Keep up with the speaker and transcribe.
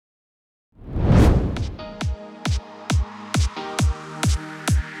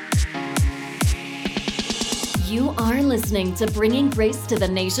listening to Bringing Grace to the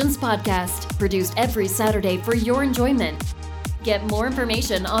Nations podcast, produced every Saturday for your enjoyment. Get more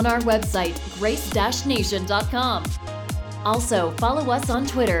information on our website, grace-nation.com. Also, follow us on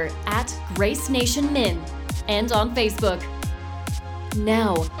Twitter at Grace Nation Min and on Facebook.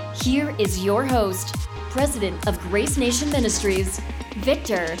 Now, here is your host, President of Grace Nation Ministries,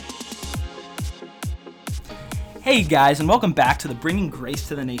 Victor. Hey guys, and welcome back to the Bringing Grace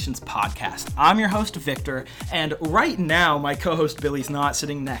to the Nations podcast. I'm your host, Victor, and right now my co-host Billy's not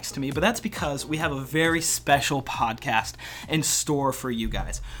sitting next to me, but that's because we have a very special podcast in store for you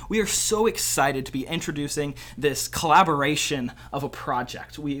guys. We are so excited to be introducing this collaboration of a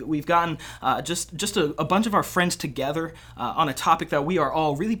project. We've gotten just a bunch of our friends together on a topic that we are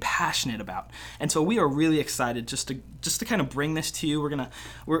all really passionate about, and so we are really excited just to kind of bring this to you.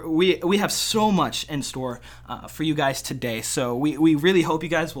 We have so much in store for you guys today, so we really hope you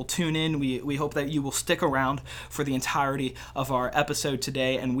guys will tune in. We hope that you will stick around for the entirety of our episode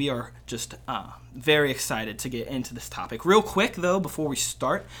today, and we are just very excited to get into this topic. Real quick though, before we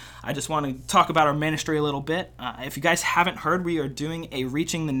start, I just want to talk about our ministry a little bit. If you guys haven't heard, we are doing a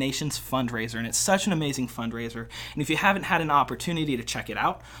Reaching the Nations fundraiser, and it's such an amazing fundraiser. And if you haven't had an opportunity to check it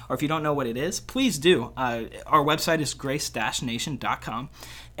out, or if you don't know what it is, please do. Our website is grace-nation.com.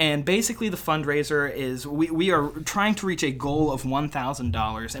 And basically the fundraiser is we are trying to reach a goal of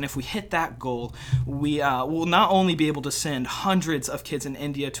 $1,000. And if we hit that goal, we will not only be able to send hundreds of kids in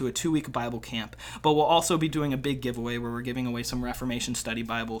India to a 2-week Bible camp, but we'll also be doing a big giveaway where we're giving away some Reformation study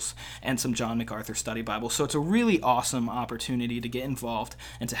Bibles and some John MacArthur study Bibles. So it's a really awesome opportunity to get involved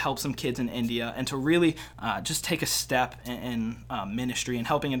and to help some kids in India and to really just take a step in ministry and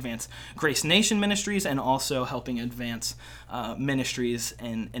helping advance Grace Nation Ministries and also helping advance ministries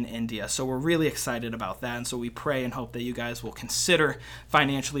in India. So we're really excited about that, and so we pray and hope that you guys will consider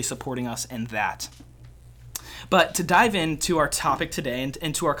financially supporting us in that. But to dive into our topic today and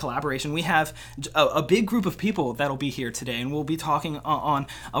into our collaboration, we have a big group of people that'll be here today, and we'll be talking on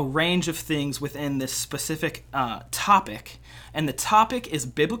a range of things within this specific topic. And the topic is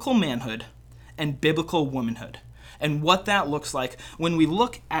biblical manhood and biblical womanhood, and what that looks like when we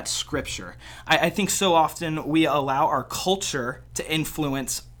look at Scripture. I think so often we allow our culture to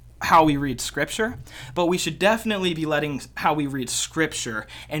influence how we read Scripture, but we should definitely be letting how we read Scripture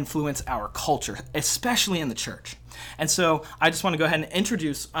influence our culture, especially in the church. And so I just want to go ahead and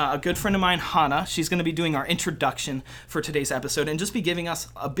introduce a good friend of mine, Hannah. She's going to be doing our introduction for today's episode and just be giving us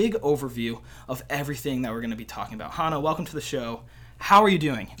a big overview of everything that we're going to be talking about. Hannah, welcome to the show. How are you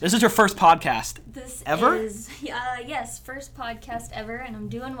doing? This is your first podcast ever? This is, yes, first podcast ever, and I'm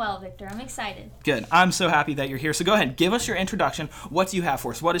doing well, Victor. I'm excited. Good. I'm so happy that you're here. So go ahead, give us your introduction. What do you have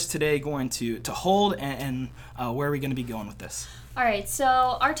for us? What is today going to hold, and where are we going to be going with this? All right, so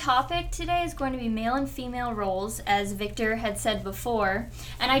our topic today is going to be male and female roles, as Victor had said before.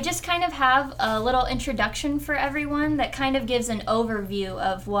 And I just kind of have a little introduction for everyone that kind of gives an overview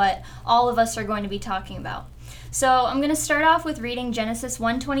of what all of us are going to be talking about. So I'm going to start off with reading Genesis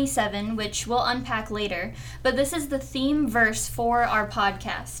 1:27, which we'll unpack later, but this is the theme verse for our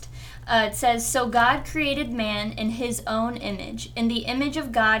podcast. It says, "So God created man in his own image. In the image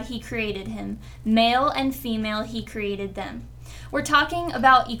of God he created him. Male and female he created them." We're talking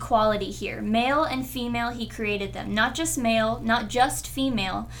about equality here. Male and female, he created them. Not just male, not just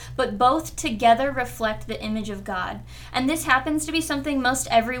female, but both together reflect the image of God. And this happens to be something most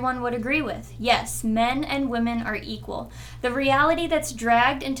everyone would agree with. Yes, men and women are equal. The reality that's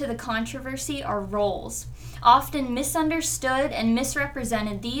dragged into the controversy are roles. Often misunderstood and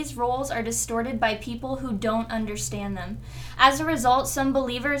misrepresented, these roles are distorted by people who don't understand them. As a result, some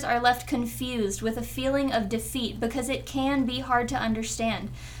believers are left confused with a feeling of defeat because it can be hard to understand,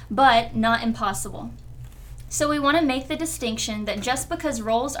 but not impossible. So we want to make the distinction that just because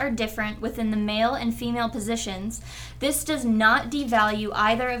roles are different within the male and female positions, this does not devalue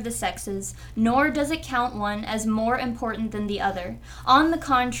either of the sexes, nor does it count one as more important than the other. On the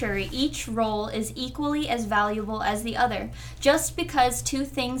contrary, each role is equally as valuable as the other. Just because two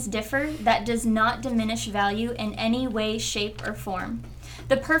things differ, that does not diminish value in any way, shape, or form.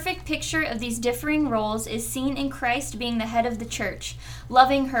 The perfect picture of these differing roles is seen in Christ being the head of the church,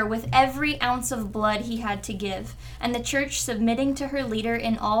 loving her with every ounce of blood he had to give, and the church submitting to her leader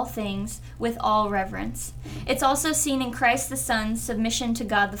in all things with all reverence. It's also seen in Christ the Son's submission to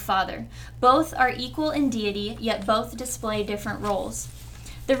God the Father. Both are equal in deity, yet both display different roles.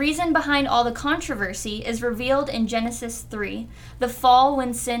 The reason behind all the controversy is revealed in Genesis 3, the fall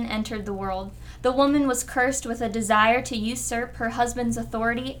when sin entered the world. The woman was cursed with a desire to usurp her husband's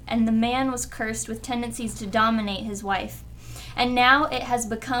authority, and the man was cursed with tendencies to dominate his wife. And now it has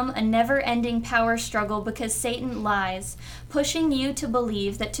become a never-ending power struggle because Satan lies, pushing you to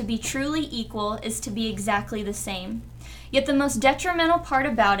believe that to be truly equal is to be exactly the same. Yet the most detrimental part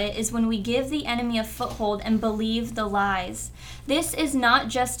about it is when we give the enemy a foothold and believe the lies. This is not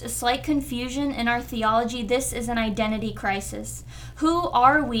just a slight confusion in our theology, this is an identity crisis. Who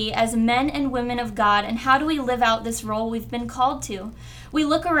are we as men and women of God, and how do we live out this role we've been called to? We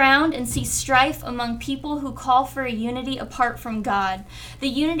look around and see strife among people who call for a unity apart from God. The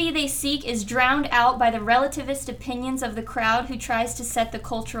unity they seek is drowned out by the relativist opinions of the crowd who tries to set the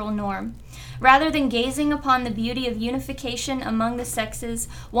cultural norm. Rather than gazing upon the beauty of unification among the sexes,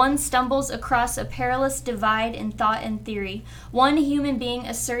 one stumbles across a perilous divide in thought and theory, one human being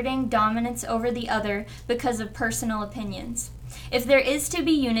asserting dominance over the other because of personal opinions. If there is to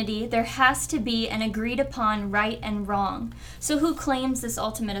be unity, there has to be an agreed upon right and wrong. So who claims this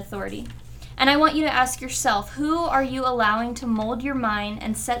ultimate authority? And I want you to ask yourself, who are you allowing to mold your mind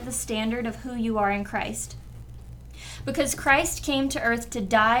and set the standard of who you are in Christ? Because Christ came to earth to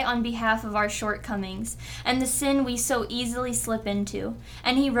die on behalf of our shortcomings and the sin we so easily slip into.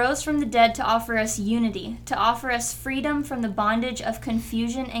 And he rose from the dead to offer us unity, to offer us freedom from the bondage of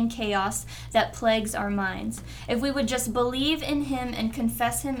confusion and chaos that plagues our minds. If we would just believe in him and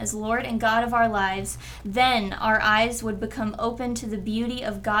confess him as Lord and God of our lives, then our eyes would become open to the beauty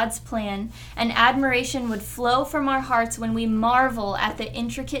of God's plan, and admiration would flow from our hearts when we marvel at the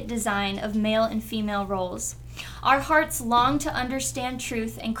intricate design of male and female roles. Our hearts long to understand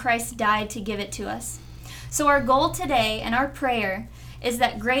truth, and Christ died to give it to us. So our goal today and our prayer is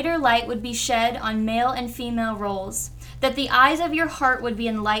that greater light would be shed on male and female roles, that the eyes of your heart would be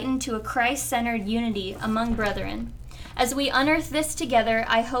enlightened to a Christ-centered unity among brethren. As we unearth this together,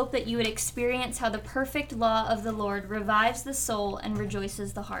 I hope that you would experience how the perfect law of the Lord revives the soul and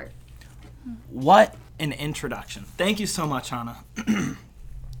rejoices the heart. What an introduction. Thank you so much, Hannah.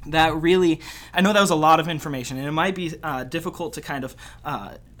 That really, I know that was a lot of information, and it might be difficult to kind of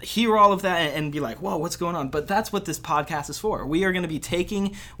hear all of that and be like, whoa, what's going on? But that's what this podcast is for. We are going to be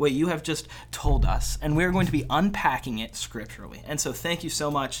taking what you have just told us, and we're going to be unpacking it scripturally. And so thank you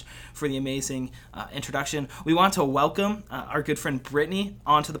so much for the amazing introduction. We want to welcome our good friend Brittany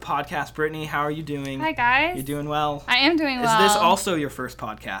onto the podcast. Brittany, how are you doing? Hi, guys. You doing well? I am doing well. Is this also your first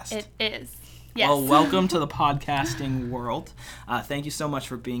podcast? It is. Yes. Well, welcome to the podcasting world. Thank you so much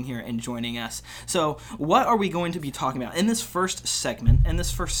for being here and joining us. So what are we going to be talking about in this first segment, in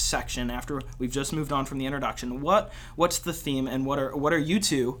this first section, after we've just moved on from the introduction? What's the theme, and what are you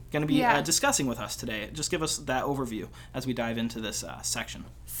two going to be discussing with us today? Just give us that overview as we dive into this section.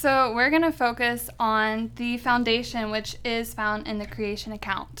 So we're going to focus on the foundation, which is found in the creation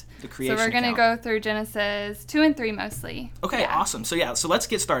account. The creation So we're going to account. go through Genesis 2 and 3 mostly. Okay, awesome. So let's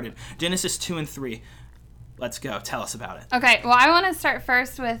get started. Genesis 2 and 3. Let's go. Tell us about it. Okay, well, I want to start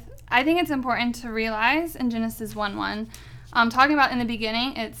first with, I think it's important to realize in Genesis 1:1, talking about in the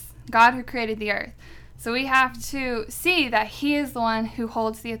beginning, it's God who created the earth. So we have to see that he is the one who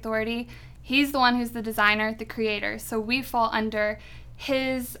holds the authority. He's the one who's the designer, the creator. So we fall under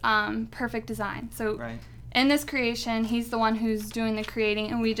his perfect design. So Right. in this creation, he's the one who's doing the creating,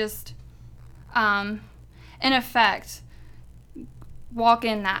 and we just, in effect, walk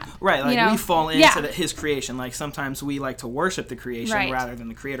in that. Right, like we fall into yeah. his creation. Like sometimes we like to worship the creation Right. rather than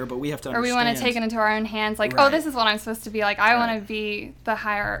the creator, but we have to understand. Or we want to take it into our own hands, like, Right. oh, this is what I'm supposed to be. Like, I want Right. to be the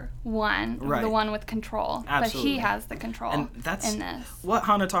higher one, Right. the one with control. Absolutely. But he has the control And that's in this. what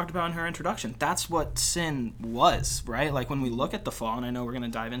Hannah talked about in her introduction. That's what sin was, right? Like when we look at the fall, and I know we're going to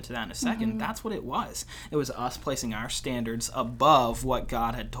dive into that in a second, that's what it was. It was us placing our standards above what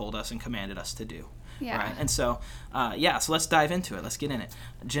God had told us and commanded us to do. Yeah. Right? And so, so let's dive into it. Let's get in it.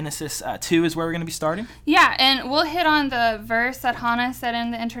 Genesis 2 is where we're going to be starting. Yeah, and we'll hit on the verse that Hannah said in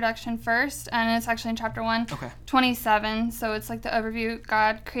the introduction first, and it's actually in chapter 1, Okay. 27. So it's like the overview.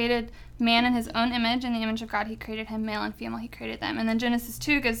 God created man in his own image. In the image of God, he created him, male and female, he created them. And then Genesis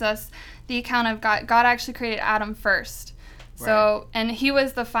 2 gives us the account of God. God actually created Adam first. So, and he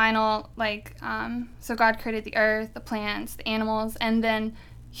was the final, so God created the earth, the plants, the animals, and then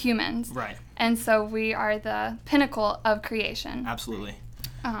humans. Right. And so we are the pinnacle of creation. Absolutely.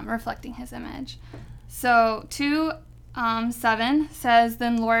 Reflecting his image. So 2:7 says,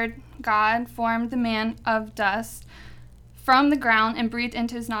 Then Lord God formed the man of dust from the ground and breathed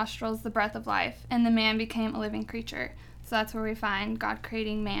into his nostrils the breath of life, and the man became a living creature. So that's where we find God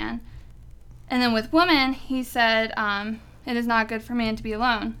creating man. And then with woman, he said, it is not good for man to be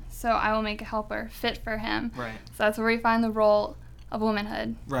alone, so I will make a helper fit for him. Right. So that's where we find the role of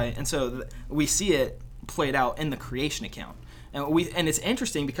womanhood. Right, and so we see it played out in the creation account, and it's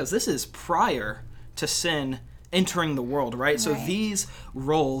interesting because this is prior to sin entering the world, right? So Right. these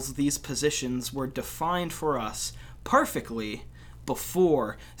roles, these positions were defined for us perfectly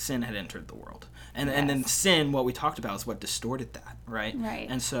before sin had entered the world. And then sin, what we talked about, is what distorted that, right? Right.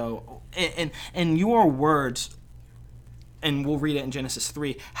 And so, in your words, and we'll read it in Genesis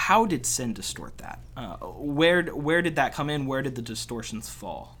 3, how did sin distort that? Where did that come in? Where did the distortions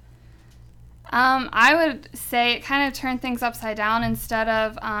fall? I would say it kind of turned things upside down. Instead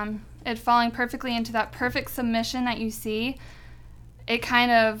of it falling perfectly into that perfect submission that you see, it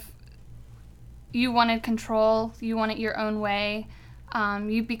kind of, you wanted control, you want it your own way,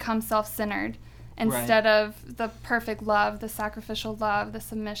 you become self-centered instead of the perfect love, the sacrificial love, the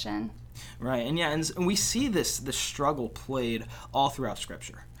submission. Right, and we see this struggle played all throughout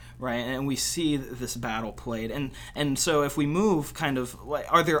Scripture, right? And we see this battle played, and so if we move kind of, like,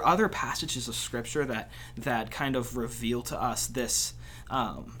 are there other passages of Scripture that kind of reveal to us this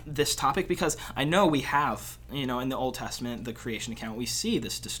topic? Because I know we have, in the Old Testament, the creation account, we see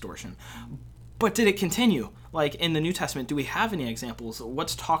this distortion. But did it continue? Like in the New Testament, do we have any examples?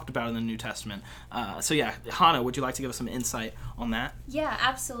 What's talked about in the New Testament? Hannah, would you like to give us some insight on that? Yeah,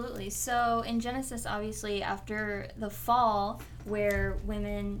 absolutely. So in Genesis, obviously, after the fall, where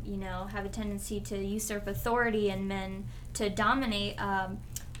women, have a tendency to usurp authority and men to dominate,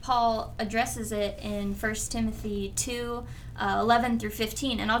 Paul addresses it in 1 Timothy 2, 11 through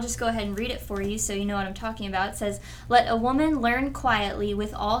 15, and I'll just go ahead and read it for you so you know what I'm talking about. It says, "Let a woman learn quietly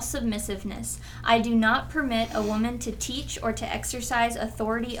with all submissiveness. I do not permit a woman to teach or to exercise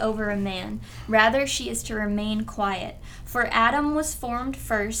authority over a man. Rather, she is to remain quiet. For Adam was formed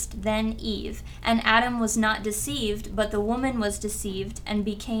first, then Eve. And Adam was not deceived, but the woman was deceived and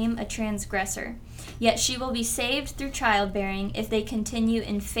became a transgressor. Yet she will be saved through childbearing if they continue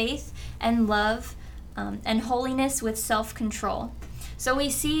in faith and love and holiness with self-control." So we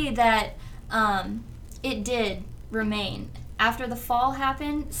see that it did remain. After the fall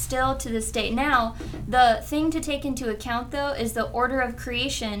happened, still to this day. Now, the thing to take into account, though, is the order of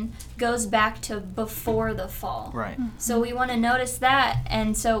creation goes back to before the fall. Right. So we want to notice that,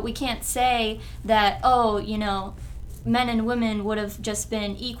 and so we can't say that, men and women would have just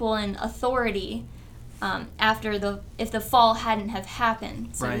been equal in authority if the fall hadn't have happened,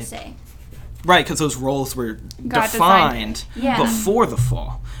 so to Right. say. Right, because those roles were God defined Yeah. before the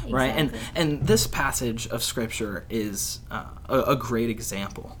fall, right? Exactly. And this passage of Scripture is a great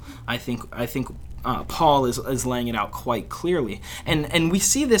example. I think Paul is laying it out quite clearly, and we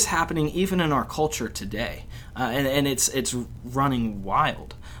see this happening even in our culture today, and it's running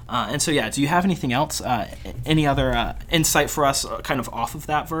wild. And so, do you have anything else, any other insight for us kind of off of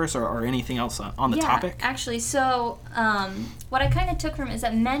that verse or anything else on the topic? Yeah, actually, so what I kind of took from it is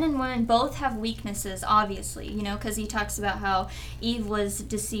that men and women both have weaknesses, obviously, because he talks about how Eve was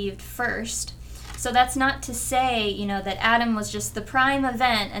deceived first. So that's not to say, that Adam was just the prime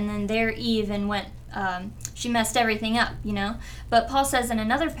event and then there Eve and went, she messed everything up, But Paul says in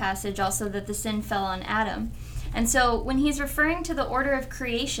another passage also that the sin fell on Adam. And so when he's referring to the order of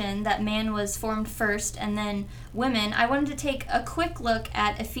creation, that man was formed first and then women, I wanted to take a quick look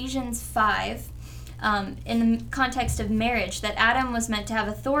at Ephesians 5 in the context of marriage, that Adam was meant to have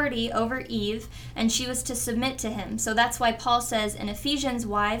authority over Eve and she was to submit to him. So that's why Paul says in Ephesians,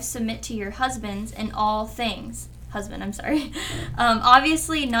 "Wives, submit to your husbands in all things."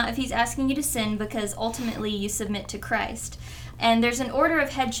 Obviously not if he's asking you to sin, because ultimately you submit to Christ. And there's an order of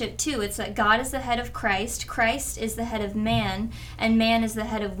headship too. It's that God is the head of Christ, Christ is the head of man, and man is the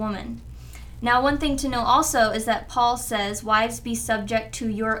head of woman. Now, one thing to know also is that Paul says, "Wives, be subject to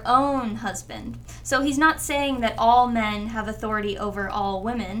your own husband." So he's not saying that all men have authority over all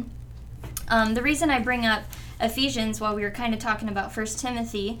women. The reason I bring up Ephesians while we were kind of talking about 1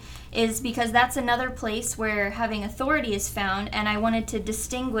 Timothy is because that's another place where having authority is found, and I wanted to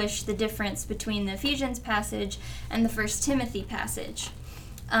distinguish the difference between the Ephesians passage and the 1 Timothy passage.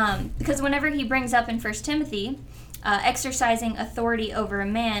 Because whenever he brings up in 1 Timothy, exercising authority over a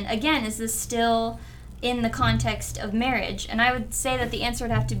man, again, is this still in the context of marriage? And I would say that the answer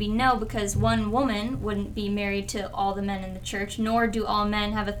would have to be no, because one woman wouldn't be married to all the men in the church, nor do all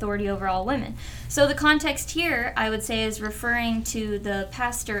men have authority over all women. So the context here, I would say, is referring to the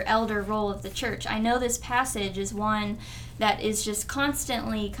pastor-elder role of the church. I know this passage is one that is just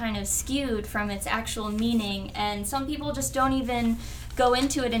constantly kind of skewed from its actual meaning, and some people just don't even go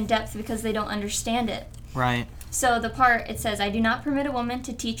into it in depth because they don't understand it. Right. So the part, it says, "I do not permit a woman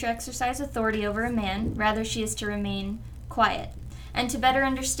to teach or exercise authority over a man. Rather, she is to remain quiet." And to better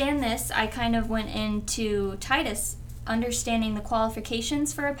understand this, I kind of went into Titus, understanding the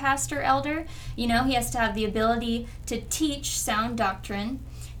qualifications for a pastor elder. He has to have the ability to teach sound doctrine.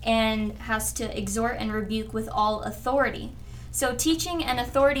 and has to exhort and rebuke with all authority. So teaching and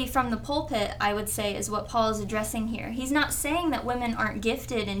authority from the pulpit, I would say, is what Paul is addressing here. He's not saying that women aren't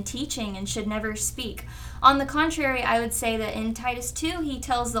gifted in teaching and should never speak. On the contrary, I would say that in Titus 2, he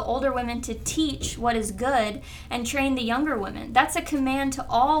tells the older women to teach what is good and train the younger women. That's a command to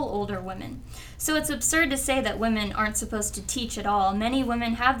all older women. So it's absurd to say that women aren't supposed to teach at all. Many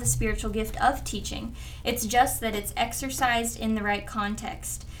women have the spiritual gift of teaching. It's just that it's exercised in the right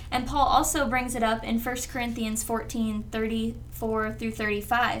context. And Paul also brings it up in 1 Corinthians 14:34 through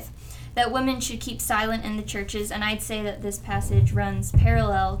 35, that women should keep silent in the churches, and I'd say that this passage runs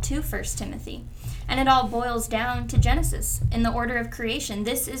parallel to 1 Timothy. And it all boils down to Genesis. In the order of creation,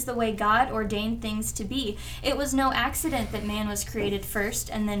 this is the way God ordained things to be. It was no accident that man was created first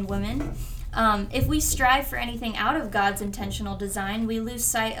and then woman. If we strive for anything out of God's intentional design, we lose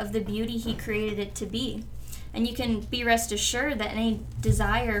sight of the beauty he created it to be. And you can be rest assured that any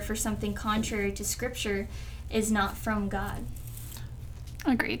desire for something contrary to Scripture is not from God.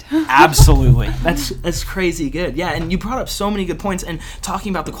 Agreed. Absolutely. That's crazy good. Yeah, and you brought up so many good points, and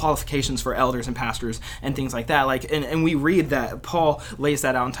talking about the qualifications for elders and pastors and things like that. Like, and we read that Paul lays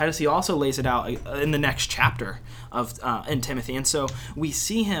that out in Titus. He also lays it out in the next chapter of in Timothy. And so we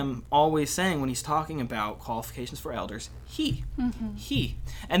see him always saying, when he's talking about qualifications for elders, he.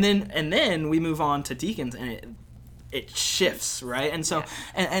 And then we move on to deacons, and it shifts, right? And so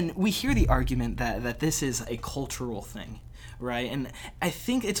and we hear the argument that this is a cultural thing. Right, and I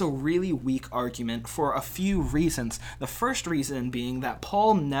think it's a really weak argument for a few reasons. The first reason being that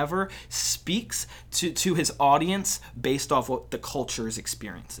Paul never speaks to his audience based off what the culture is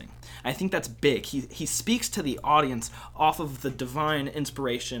experiencing. I think that's big. He speaks to the audience off of the divine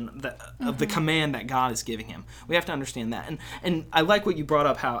inspiration of the command that God is giving him. We have to understand that. And I like what you brought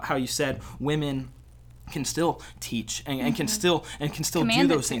up, how you said women can still teach and can still do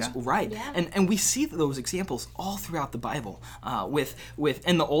those things, right? Yeah. And we see those examples all throughout the Bible. With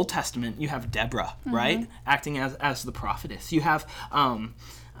in the Old Testament, you have Deborah, right, acting as the prophetess. You have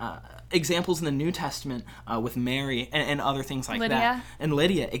examples in the New Testament with Mary and other things like that. And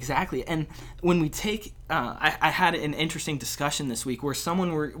Lydia, exactly. And when we take, I had an interesting discussion this week where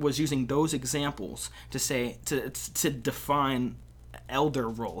someone was using those examples to define elder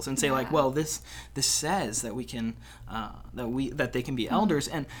roles and say like, well, this says that we can that they can be elders,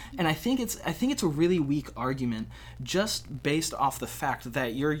 and I think it's a really weak argument just based off the fact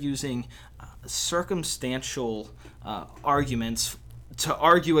that you're using circumstantial arguments to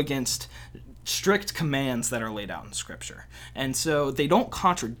argue against strict commands that are laid out in Scripture. And so they don't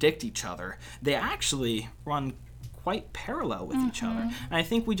contradict each other. They actually run quite parallel with each other. And I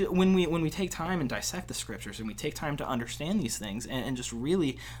think when we take time and dissect the Scriptures and we take time to understand these things and just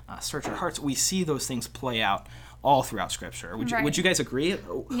really search our hearts, we see those things play out all throughout Scripture. Would you guys agree?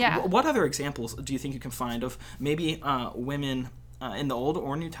 Yeah. What other examples do you think you can find of maybe women in the Old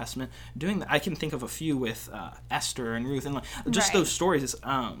or New Testament doing that? I can think of a few with Esther and Ruth, and those stories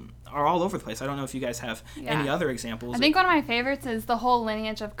are all over the place. I don't know if you guys have any other examples. I think one of my favorites is the whole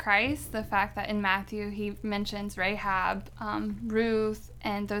lineage of Christ, the fact that in Matthew he mentions Rahab, Ruth,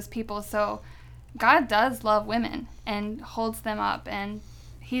 and those people. So God does love women and holds them up, and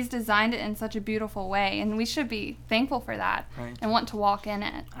he's designed it in such a beautiful way, and we should be thankful for that and want to walk in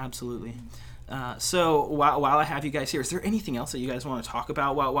it. Absolutely. So while I have you guys here, is there anything else that you guys want to talk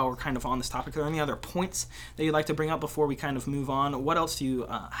about while we're kind of on this topic? Are there any other points that you'd like to bring up before we kind of move on? What else do you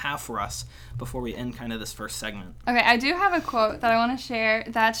have for us before we end kind of this first segment? Okay, I do have a quote that I want to share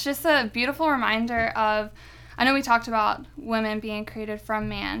that's just a beautiful reminder of, I know we talked about women being created from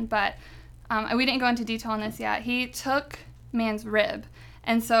man, but we didn't go into detail on this yet. He took man's rib.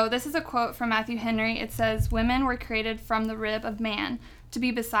 And so this is a quote from Matthew Henry. It says, "Women were created from the rib of man, to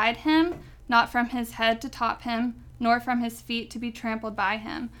be beside him, not from his head to top him, nor from his feet to be trampled by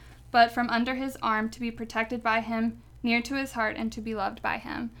him, but from under his arm to be protected by him, near to his heart, and to be loved by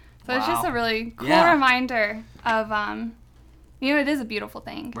him." So It's just a really cool reminder of, it is a beautiful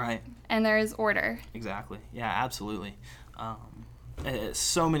thing. Right. And there is order. Exactly. Yeah, absolutely.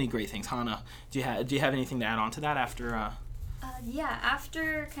 So many great things. Hannah, do you have anything to add on to that after...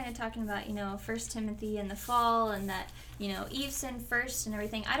 After kind of talking about, 1 Timothy and the fall and that, Eve sinned first and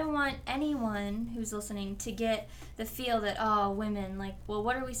everything, I don't want anyone who's listening to get the feel that, women,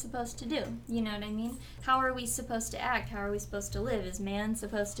 what are we supposed to do? You know what I mean? How are we supposed to act? How are we supposed to live? Is man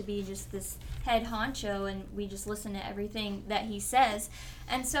supposed to be just this head honcho and we just listen to everything that he says?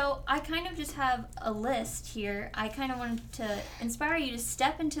 And so I kind of just have a list here. I kind of wanted to inspire you to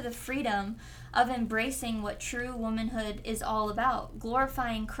step into the freedom of embracing what true womanhood is all about,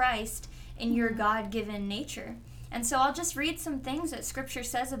 glorifying Christ in your God-given nature. And so I'll just read some things that Scripture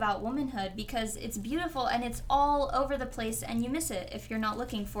says about womanhood because it's beautiful and it's all over the place and you miss it if you're not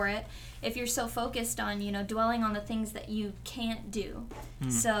looking for it, if you're so focused on, dwelling on the things that you can't do.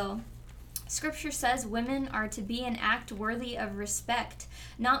 So Scripture says women are to be an act worthy of respect,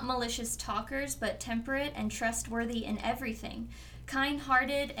 not malicious talkers, but temperate and trustworthy in everything,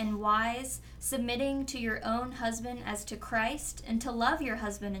 kind-hearted and wise, submitting to your own husband as to Christ, and to love your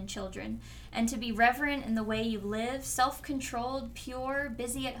husband and children, and to be reverent in the way you live, self-controlled, pure,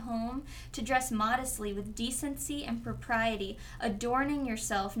 busy at home, to dress modestly with decency and propriety, adorning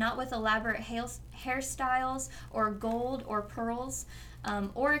yourself not with elaborate hairstyles or gold or pearls,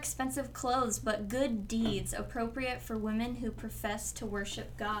 or expensive clothes, but good deeds appropriate for women who profess to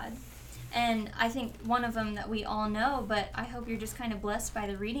worship God. And I think one of them that we all know, but I hope you're just kind of blessed by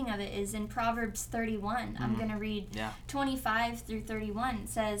the reading of it, is in Proverbs 31. I'm going to read 25 through 31. It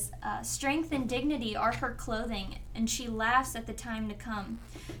says, strength and dignity are her clothing, and she laughs at the time to come.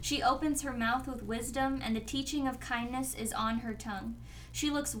 She opens her mouth with wisdom, and the teaching of kindness is on her tongue. She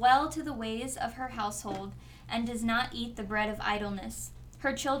looks well to the ways of her household, and does not eat the bread of idleness.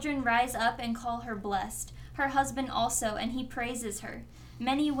 Her children rise up and call her blessed, her husband also, and he praises her.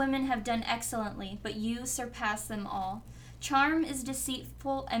 Many women have done excellently, but you surpass them all. Charm is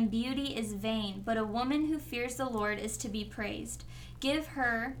deceitful and beauty is vain, but a woman who fears the Lord is to be praised. Give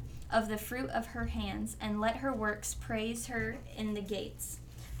her of the fruit of her hands, and let her works praise her in the gates.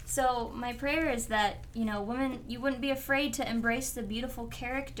 So my prayer is that, women, you wouldn't be afraid to embrace the beautiful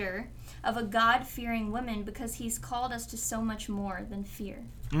character of a God-fearing woman, because he's called us to so much more than fear.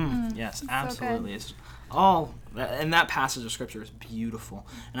 Yes, absolutely. It's all, and that passage of Scripture is beautiful,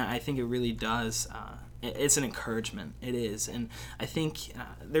 and I think it really does. It's an encouragement. It is, and I think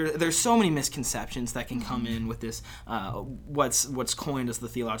there's so many misconceptions that can come in with this. What's coined as the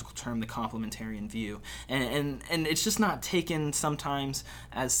theological term, the complementarian view, and it's just not taken sometimes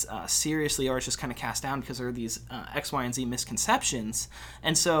as seriously, or it's just kind of cast down because there are these X, Y, and Z misconceptions.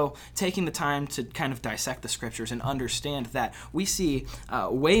 And so, taking the time to kind of dissect the Scriptures and understand that we see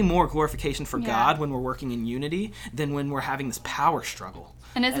way more glorification for God when we're working in unity than when we're having this power struggle.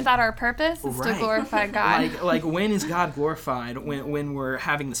 And isn't that our purpose? Is to glorify God. Like when is God glorified? When we're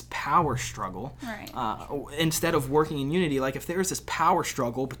having this power struggle. Right. Instead of working in unity, like if there's this power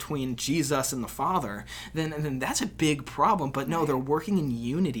struggle between Jesus and the Father, then that's a big problem. But no, they're working in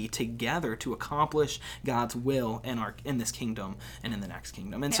unity together to accomplish God's will in this kingdom and in the next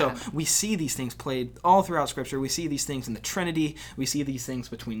kingdom. And so we see these things played all throughout Scripture. We see these things in the Trinity. We see these things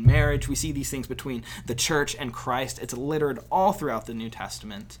between marriage. We see these things between the church and Christ. It's littered all throughout the New Testament.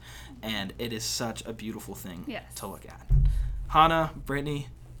 And it is such a beautiful thing to look at. Hannah, Brittany,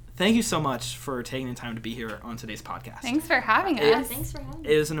 thank you so much for taking the time to be here on today's podcast. Thanks for having us. Thanks for having us.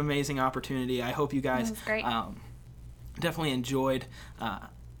 It is an amazing opportunity. I hope you guys definitely enjoyed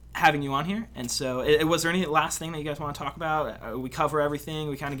having you on here. And so was there any last thing that you guys want to talk about? We cover everything.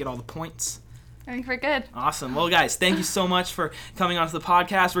 We kind of get all the points. I think we're good. Awesome. Well, guys, thank you so much for coming onto the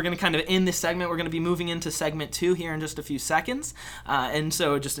podcast. We're going to kind of end this segment. We're going to be moving into segment 2 here in just a few seconds. And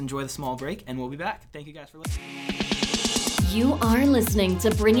so just enjoy the small break, and we'll be back. Thank you guys for listening. You are listening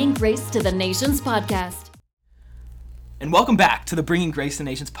to Bringing Grace to the Nations podcast. And welcome back to the Bringing Grace to the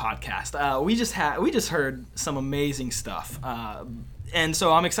Nations podcast. We just heard some amazing stuff. And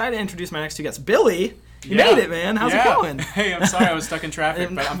so I'm excited to introduce my next two guests. Billy, you made it, man. How's it going? Hey, I'm sorry I was stuck in traffic,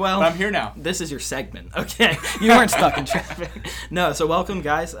 but I'm here now. This is your segment. Okay. You weren't stuck in traffic. No, so welcome,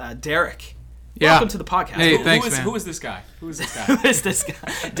 guys. Derek. Yeah. Welcome to the podcast. Hey, thanks, man. Who is this guy? Who is this guy? Who is this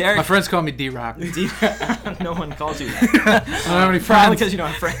guy? Derek. My friends call me D-Rock. No one calls you that. I don't have any friends. Probably because you don't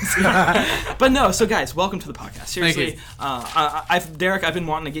have friends. But no, so guys, welcome to the podcast. Seriously, Derek, I've been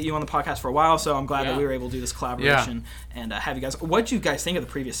wanting to get you on the podcast for a while, so I'm glad that we were able to do this collaboration and have you guys. What did you guys think of the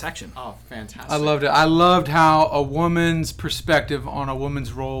previous section? Oh, fantastic. I loved it. I loved how a woman's perspective on a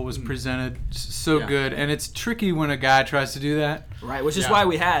woman's role was presented so good. And it's tricky when a guy tries to do that. Right, which is why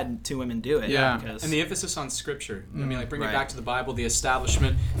we had two women do it. Yeah. Because and the emphasis on Scripture. I mean, like bring it back to the Bible, the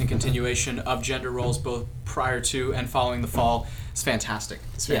establishment and continuation of gender roles both prior to and following the fall is fantastic.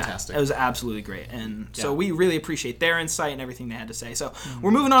 It's fantastic. Yeah, it was absolutely great. And so we really appreciate their insight and everything they had to say. So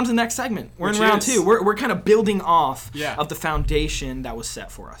we're moving on to the next segment. We're in round 2. We're kind of building off of the foundation that was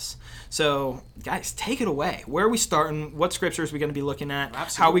set for us. So, guys, take it away. Where are we starting? What scriptures are we going to be looking at?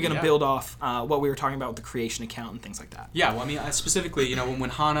 Absolutely, how are we going to build off what we were talking about with the creation account and things like that? Yeah, well, I mean, specifically, when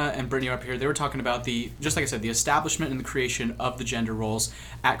Hannah and Brittany were up here, they were talking about just like I said, the establishment and the creation of the gender roles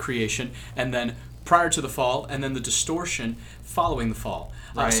at creation, and then prior to the fall, and then the distortion following the fall.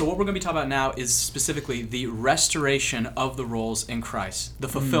 Right. So what we're going to be talking about now is specifically the restoration of the roles in Christ, the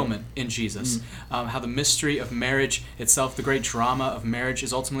fulfillment in Jesus, how the mystery of marriage itself, the great drama of marriage,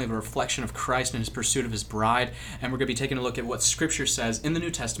 is ultimately a reflection of Christ and his pursuit of his bride. And we're going to be taking a look at what Scripture says in the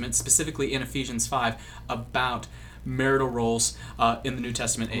New Testament, specifically in Ephesians 5, about marital roles in the New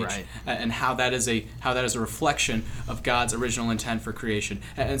Testament age, Right. And how that is a reflection of God's original intent for creation.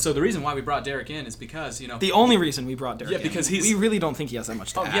 And so the reason why we brought Derek in is because, you know, The only reason we brought Derek in. because we really don't think he has that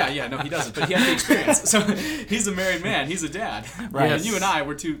much to add. no, he doesn't, but he has the experience. So he's a married man, he's a dad. Right. And you and I,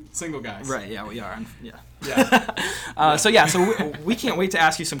 we're two single guys. Right, yeah, we are. Yeah. Yeah. So we can't wait to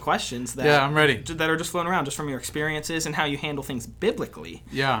ask you some questions that Yeah, I'm ready. that are just floating around, just from your experiences and how you handle things biblically.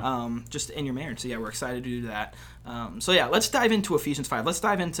 Yeah. Just in your marriage. So yeah, we're excited to do that. Let's dive into Ephesians 5. Let's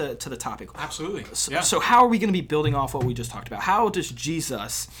dive into the topic. Absolutely. So how are we going to be building off what we just talked about? How does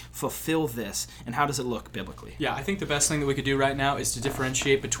Jesus fulfill this, and how does it look biblically? Yeah, I think the best thing that we could do right now is to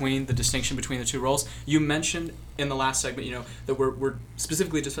differentiate between the distinction between the two roles. You mentioned in the last segment, you know, that we're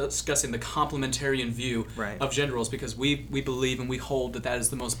specifically discussing the complementarian view Right. of gender roles, because we believe and we hold that is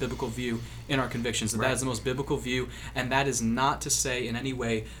the most biblical view in our convictions, that is the most biblical view, and that is not to say in any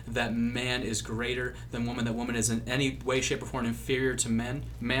way that man is greater than woman, that woman is in any way, shape, or form inferior to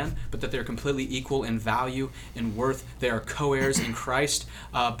man, but that they're completely equal in value, in worth. They are co-heirs in Christ,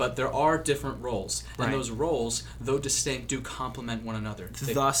 but there are different roles, Right. and those roles, though distinct, do complement one another.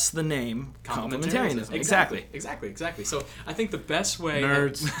 Thus the name complementarianism. Exactly. So I think the best way...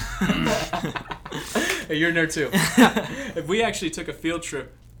 Nerds. Hey, you're a nerd too. If we actually took a field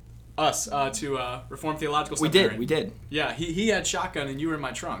trip, to Reformed Theological Seminary. We did. Yeah, he had shotgun and you were in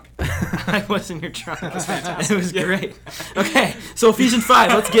my trunk. I was in your trunk. It was fantastic. It was great. Okay, so Ephesians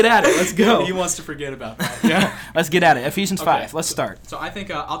 5, let's get at it. Let's go. He wants to forget about that. Yeah. Let's get at it. Ephesians 5, Okay. let's start. So I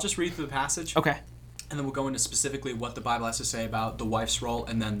think I'll just read through the passage. Okay. And then we'll go into specifically what the Bible has to say about the wife's role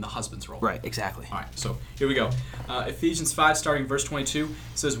and then the husband's role. Right, exactly. All right, so here we go. Ephesians 5, starting verse 22,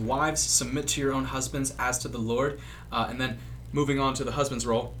 says, "Wives, submit to your own husbands as to the Lord." And then moving on to the husband's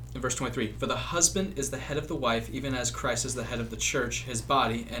role in verse 23. "For the husband is the head of the wife, even as Christ is the head of the church, his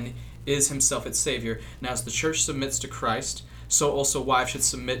body, and is himself its Savior. Now as the church submits to Christ, so also wives should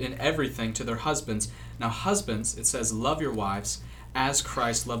submit in everything to their husbands. Now husbands," it says, "love your wives, as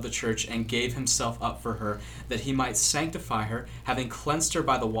Christ loved the church and gave himself up for her, that he might sanctify her, having cleansed her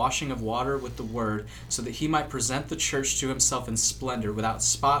by the washing of water with the word, so that he might present the church to himself in splendor, without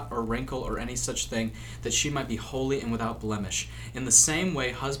spot or wrinkle or any such thing, that she might be holy and without blemish. In the same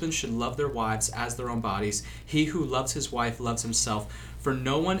way, husbands should love their wives as their own bodies. He who loves his wife loves himself. For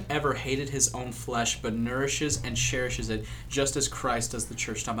no one ever hated his own flesh, but nourishes and cherishes it, just as Christ does the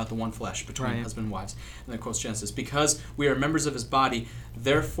church." Talking about the one flesh between Right. husband and wives. And then quotes Genesis. "Because we are members of his body,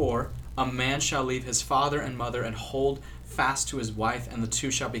 therefore a man shall leave his father and mother and hold fast to his wife, and the two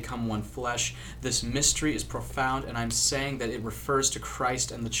shall become one flesh. This mystery is profound, and I'm saying that it refers to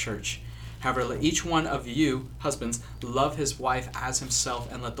Christ and the church. However, let each one of you, husbands, love his wife as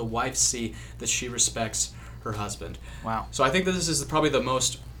himself, and let the wife see that she respects her husband." Wow. So I think that this is probably the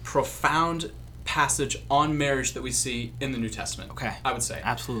most profound passage on marriage that we see in the New Testament. Okay. I would say.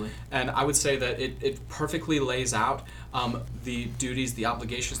 Absolutely. And I would say that it perfectly lays out the duties, the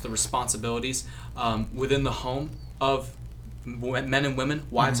obligations, the responsibilities within the home of men and women,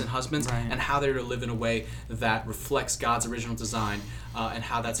 wives and husbands, Right. and how they're to live in a way that reflects God's original design and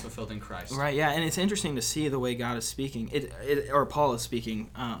how that's fulfilled in Christ. Right, yeah, and it's interesting to see the way God is speaking, or Paul is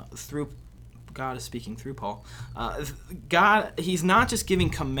speaking through. God is speaking through Paul. God, he's not just giving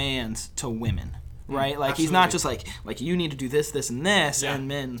commands to women, right? Like he's not just like you need to do this, this, and this, Yeah. and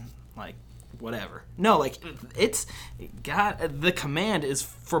men like whatever. No, like it's God. The command is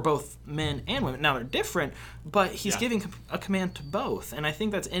for both men and women. Now they're different, but he's giving a command to both, and I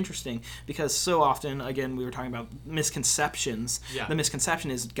think that's interesting because so often, again, we were talking about misconceptions. Yeah. The misconception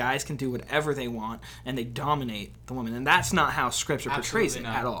is guys can do whatever they want and they dominate the woman, and that's not how Scripture portrays it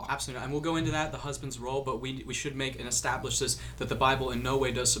at all. Absolutely not. And we'll go into that, the husband's role, but we should make and establish this, that the Bible in no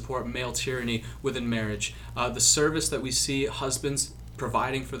way does support male tyranny within marriage. The service that we see husbands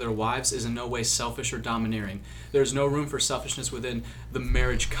providing for their wives is in no way selfish or domineering. There's no room for selfishness within the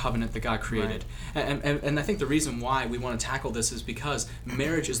marriage covenant that God created. Right. And I think the reason why we want to tackle this is because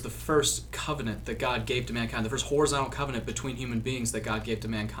marriage is the first covenant that God gave to mankind, the first horizontal covenant between human beings that God gave to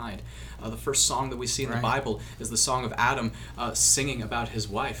mankind. The first song that we see in the Bible is the song of Adam singing about his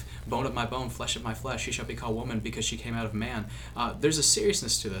wife. "Bone of my bone, flesh of my flesh, she shall be called woman because she came out of man." There's a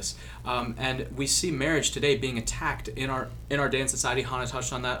seriousness to this. And we see marriage today being attacked in our day and society society. Hannah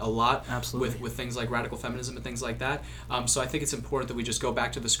touched on that a lot. Absolutely. With things like radical feminism and things like that. So I think it's important that we just go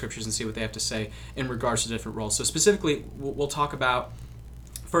back to the scriptures and see what they have to say in regards to different roles. So specifically, we'll talk about,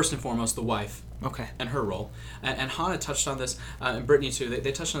 first and foremost, the wife. Okay. And her role. And Hannah touched on this, and Brittany too.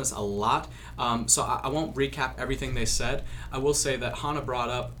 They touched on this a lot. So I won't recap everything they said. I will say that Hannah brought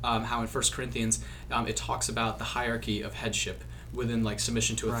up how in 1 Corinthians it talks about the hierarchy of headship within like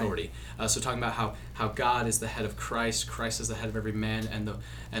submission to authority. So talking about how God is the head of Christ, Christ is the head of every man,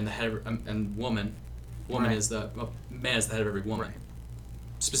 and the head of, and woman is man is the head of every woman. Right.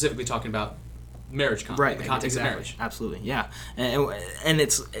 Specifically talking about marriage context, the context of marriage. Absolutely, yeah. And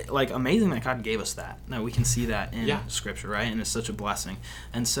it's like amazing that God gave us that. Now we can see that in Scripture, right? And it's such a blessing.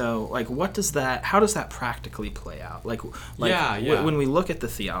 And so, like, how does that practically play out? Like when we look at the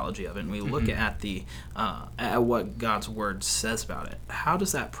theology of it, and we look at the at what God's Word says about it, how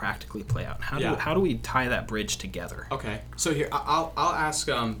does that practically play out? How do we tie that bridge together? Okay, so here I'll ask.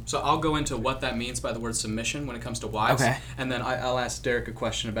 So I'll go into what that means by the word submission when it comes to wives, and then I'll ask Derek a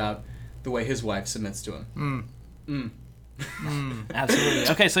question about the way his wife submits to him. Absolutely.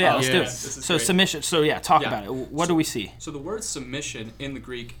 Okay, so let's do it. So great. Submission. So talk about it. What do we see? So the word submission in the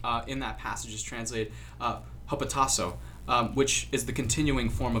Greek in that passage is translated hupotasso, which is the continuing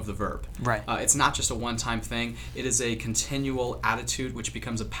form of the verb. Right. It's not just a one-time thing. It is a continual attitude which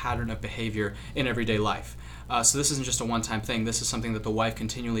becomes a pattern of behavior in everyday life. So this isn't just a one-time thing. This is something that the wife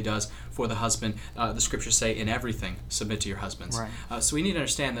continually does for the husband. The scriptures say, in everything, submit to your husbands. Right. So we need to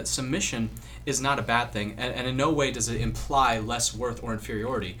understand that submission is not a bad thing, and in no way does it imply less worth or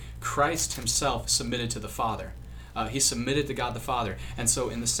inferiority. Christ himself submitted to the Father. He submitted to God the Father. And so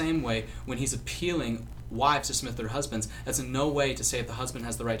in the same way, when he's appealing wives to submit to their husbands, that's in no way to say that the husband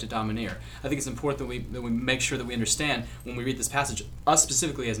has the right to domineer. I think it's important that we make sure that we understand when we read this passage, us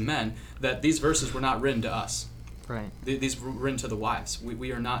specifically as men, that these verses were not written to us. Right. These were written to the wives.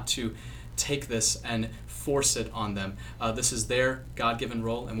 We are not to take this and force it on them. This is their God-given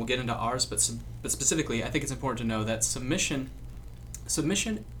role, and we'll get into ours, but specifically, I think it's important to know that submission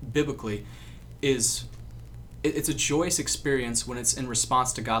biblically it's a joyous experience when it's in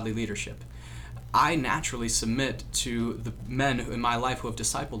response to godly leadership. I naturally submit to the men in my life who have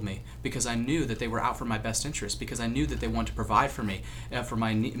discipled me because I knew that they were out for my best interest, because I knew that they wanted to provide for me,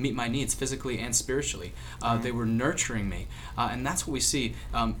 meet my needs physically and spiritually. They were nurturing me. And that's what we see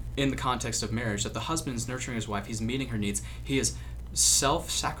in the context of marriage, that the husband is nurturing his wife, he's meeting her needs, he is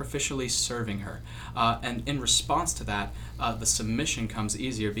self-sacrificially serving her. And in response to that, the submission comes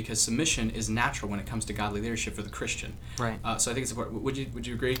easier because submission is natural when it comes to godly leadership for the Christian. Right. So I think it's important. Would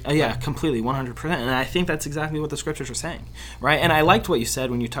you agree? Yeah, completely, 100%. And I think that's exactly what the scriptures are saying, right? And I liked what you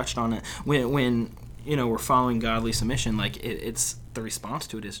said when you touched on it. When we're following godly submission, like it's the response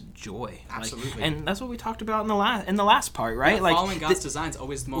to it is joy. Absolutely. And that's what we talked about in the last part, right? Yeah, following God's design is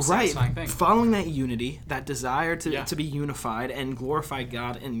always the most satisfying thing. Following that unity, that desire to be unified and glorify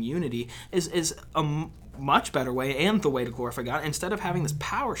God in unity is a much better way, and the way to glorify God, instead of having this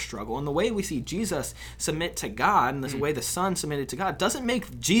power struggle. And the way we see Jesus submit to God, and the way the Son submitted to God, doesn't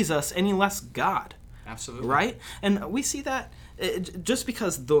make Jesus any less God. Absolutely. Right? And we see that just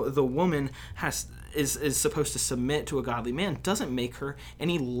because the woman is supposed to submit to a godly man doesn't make her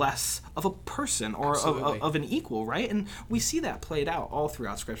any less of a person or of an equal, right? And we see that played out all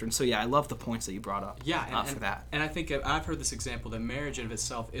throughout Scripture. And so, I love the points that you brought up for that. And I think I've heard this example that marriage in of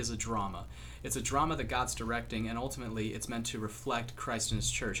itself is a drama. It's a drama that God's directing, and ultimately it's meant to reflect Christ and his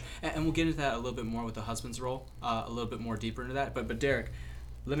church. And we'll get into that a little bit more with the husband's role, a little bit more deeper into that. But Derek,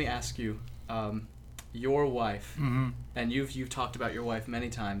 let me ask you, your wife, and you've talked about your wife many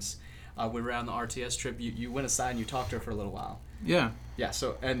times. We were on the RTS trip. You went aside and you talked to her for a little while. Yeah. Yeah.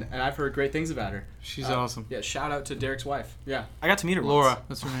 So and I've heard great things about her. She's awesome. Yeah. Shout out to Derek's wife. Yeah. I got to meet her. Laura,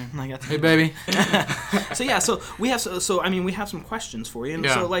 once. that's her name. I got to hey, baby. So we have we have some questions for you. And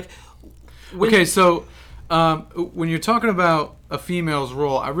so when you're talking about a female's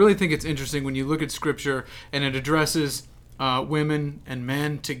role, I really think it's interesting when you look at Scripture and it addresses women and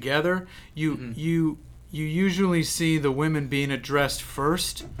men together. You usually see the women being addressed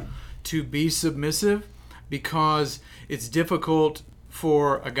first to be submissive, because it's difficult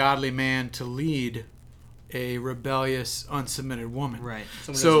for a godly man to lead a rebellious, unsubmitted woman. Right.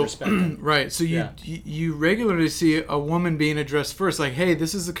 Someone doesn't respect them. Right. So you regularly see a woman being addressed first, like, hey,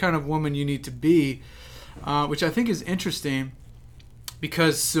 this is the kind of woman you need to be, which I think is interesting,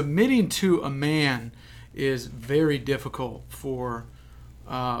 because submitting to a man is very difficult for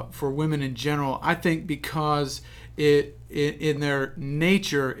women in general. I think because in their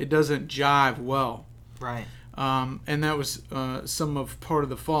nature, it doesn't jive well. Right. And that was some of part of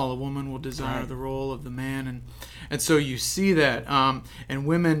the fall. A woman will desire Right. the role of the man, and so you see that. And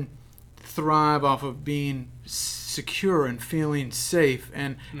women thrive off of being secure and feeling safe,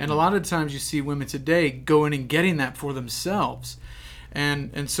 and a lot of times you see women today going and getting that for themselves,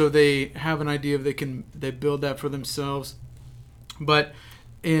 and so they have an idea of they build that for themselves. But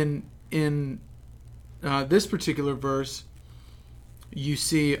in this particular verse, you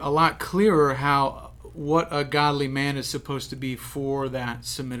see a lot clearer what a godly man is supposed to be for that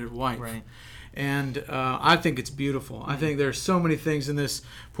submitted wife. Right. And I think it's beautiful. I think there's so many things in this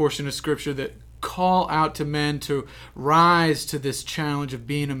portion of Scripture that call out to men to rise to this challenge of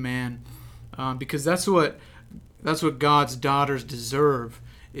being a man, because that's what God's daughters deserve,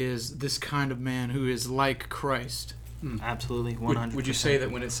 is this kind of man who is like Christ. Absolutely, 100%. Would you say that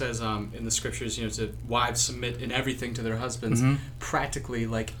when it says in the scriptures, to wives submit in everything to their husbands, practically,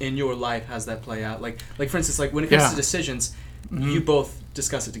 like in your life, has that play out? Like for instance, like when it comes to decisions, you both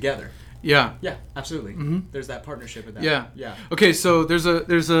discuss it together. Yeah. Yeah, absolutely. There's that partnership with that. Yeah. Yeah. Okay, so there's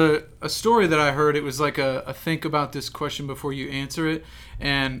a story that I heard. It was like a think about this question before you answer it,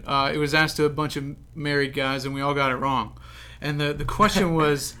 and it was asked to a bunch of married guys, and we all got it wrong. And the question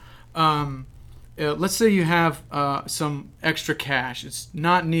was, let's say you have some extra cash. It's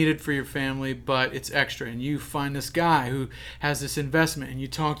not needed for your family, but it's extra, and you find this guy who has this investment, and you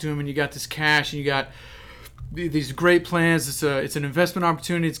talk to him, and you got this cash, and you got these great plans. It's an investment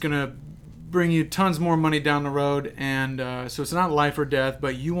opportunity. It's going to bring you tons more money down the road, and so it's not life or death,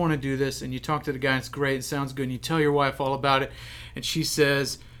 but you want to do this, and you talk to the guy. It's great. It sounds good, and you tell your wife all about it, and she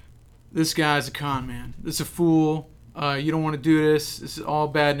says, this guy's a con man. This is a fool. You don't want to do this. This is all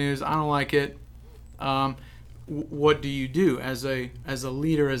bad news. I don't like it. What do you do as a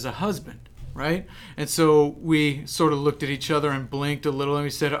leader, as a husband, right? And so we sort of looked at each other and blinked a little, and we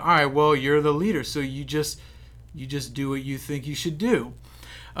said, all right, well, you're the leader, so you just do what you think you should do.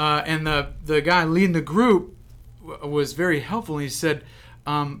 And the guy leading the group was very helpful, and he said,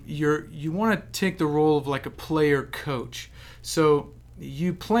 you want to take the role of like a player coach. So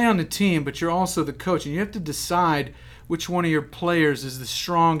you play on the team, but you're also the coach, and you have to decide which one of your players is the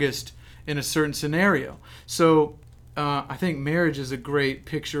strongest in a certain scenario. So I think marriage is a great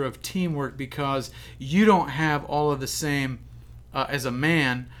picture of teamwork, because you don't have all of the same, as a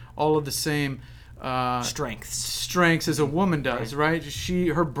man, all of the same strengths as a woman does, right?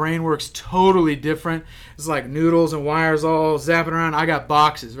 Her brain works totally different. It's like noodles and wires all zapping around. I got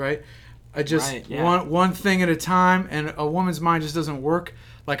boxes, right? I just one thing at a time, and a woman's mind just doesn't work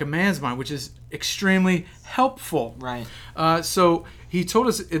like a man's mind, which is extremely helpful. Right. So he told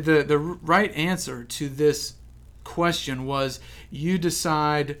us the right answer to this question was, you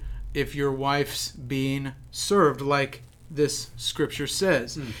decide if your wife's being served like this scripture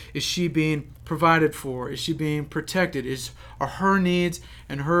says. Is she being provided for? Is she being protected? Are her needs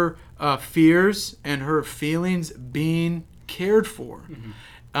and her fears and her feelings being cared for?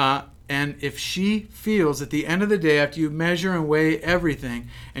 And if she feels at the end of the day, after you measure and weigh everything,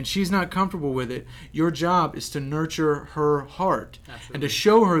 and she's not comfortable with it, your job is to nurture her heart. Absolutely. And to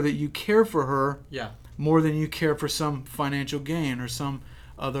show her that you care for her more than you care for some financial gain or some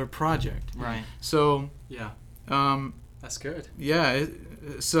other project. Right. So that's good. Yeah.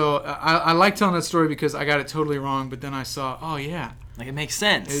 So I like telling that story because I got it totally wrong, but then I saw, oh yeah, like it makes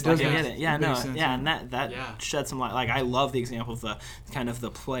sense. It does. Like, I get it. Yeah, no, sense, yeah, and that shed some light. Like I love the example of the kind of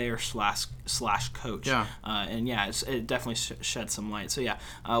the player slash coach. Yeah. And yeah, it definitely shed some light. So yeah,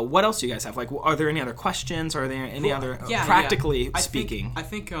 what else do you guys have? Like, are there any other questions? Are there any other practically speaking? I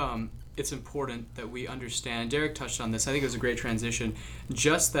think it's important that we understand. Derek touched on this. I think it was a great transition.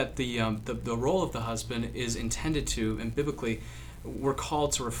 Just that the role of the husband is intended to, and biblically, we're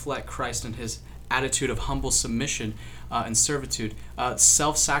called to reflect Christ and his attitude of humble submission and servitude,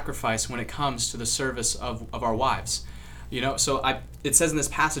 self-sacrifice when it comes to the service of our wives. So it says in this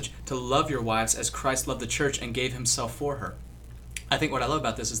passage to love your wives as Christ loved the church and gave himself for her. I think what I love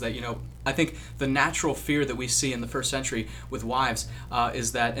about this is that, I think the natural fear that we see in the first century with wives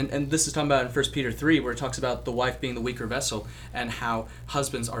is that, and this is talking about in 1 Peter 3, where it talks about the wife being the weaker vessel and how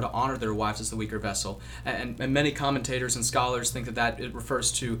husbands are to honor their wives as the weaker vessel. And many commentators and scholars think that it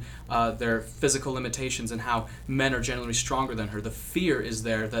refers to their physical limitations and how men are generally stronger than her. The fear is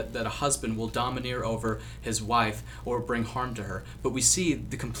there that a husband will domineer over his wife or bring harm to her. But we see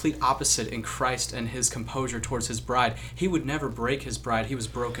the complete opposite in Christ and his composure towards his bride. He would never break his bride. He was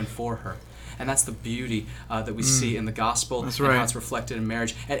broken for her. And that's the beauty that we see in the gospel. That's and right. how it's reflected in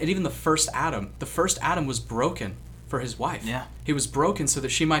marriage. And even the first Adam was broken for his wife. Yeah. He was broken so that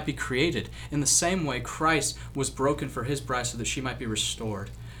she might be created. In the same way, Christ was broken for his bride so that she might be restored.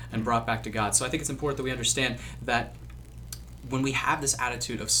 and brought back to God. So I think it's important that we understand that when we have this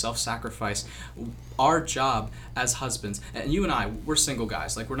attitude of self-sacrifice, our job as husbands, and you and I, we're single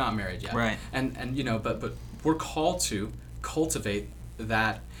guys, like we're not married yet, Right? And you know, but we're called to cultivate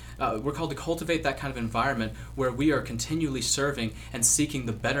that. We're called to cultivate that kind of environment where we are continually serving and seeking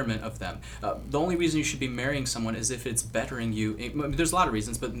the betterment of them. The only reason you should be marrying someone is if it's bettering you. There's a lot of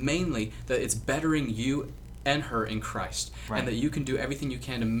reasons, but mainly that it's bettering you and her in Christ, Right. and that you can do everything you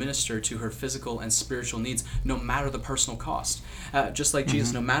can to minister to her physical and spiritual needs, no matter the personal cost. Just like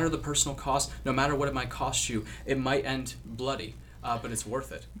Jesus, no matter the personal cost, no matter what it might cost you, it might end bloody, but it's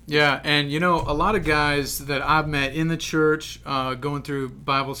worth it. Yeah, and you know, a lot of guys that I've met in the church, going through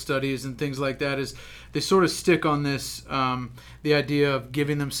Bible studies and things like that, is they sort of stick on this, the idea of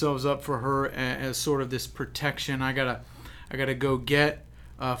giving themselves up for her as sort of this protection. I gotta go get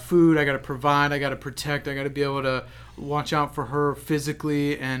food, I got to provide, I got to protect, I got to be able to watch out for her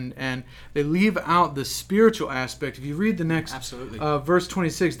physically, and they leave out the spiritual aspect. If you read the next verse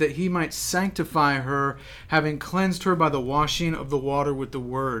 26, that he might sanctify her, having cleansed her by the washing of the water with the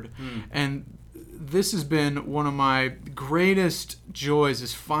word. And this has been one of my greatest joys,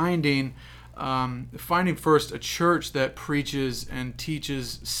 is finding first a church that preaches and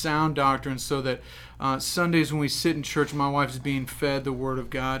teaches sound doctrine, so that Sundays when we sit in church, my wife is being fed the Word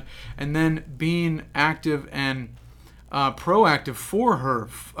of God, and then being active and proactive for her,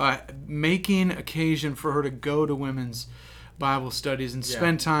 making occasion for her to go to women's Bible studies and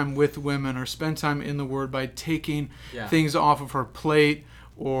spend time with women, or spend time in the Word by taking things off of her plate,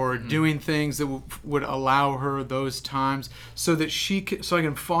 or doing things that would allow her those times, so that so I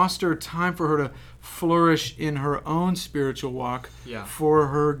can foster time for her to flourish in her own spiritual walk for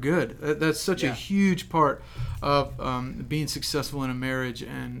her good. That's such a huge part of being successful in a marriage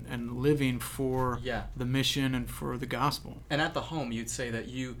and living for the mission and for the gospel. And at the home, you'd say that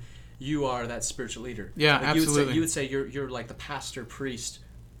you are that spiritual leader. Yeah, like absolutely. You would say you're like the pastor, priest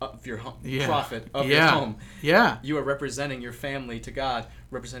of your home, Yeah. prophet of Yeah. your home. Yeah. You are representing your family to God,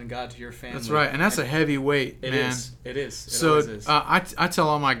 representing God to your family. That's right, and that's a heavy weight, It man. is. It is. It So always is. I tell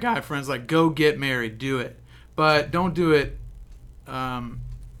all my guy friends, like, go get married, do it, but don't do it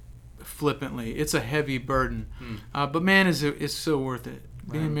flippantly. It's a heavy burden, but man, it's so worth it.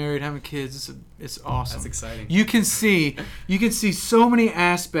 Being married, having kids, it's awesome. That's exciting. You can see so many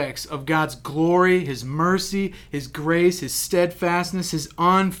aspects of God's glory, His mercy, His grace, His steadfastness, His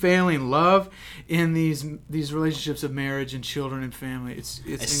unfailing love in these relationships of marriage and children and family. It's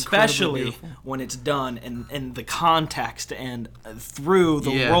especially when it's done in the context and through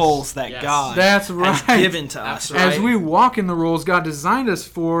the roles that God has given to us. Right? As we walk in the roles God designed us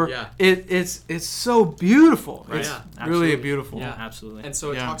for, it's so beautiful. Right. It's Yeah. really beautiful. Yeah, absolutely. And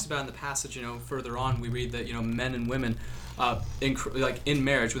so it talks about in the passage, further on, we read that, men and women, in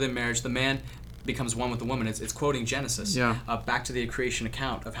marriage, within marriage, the man becomes one with the woman. It's quoting Genesis, back to the creation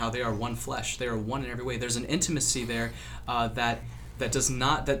account of how they are one flesh. They are one in every way. There's an intimacy there that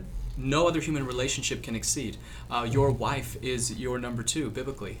no other human relationship can exceed. Your wife is your number two,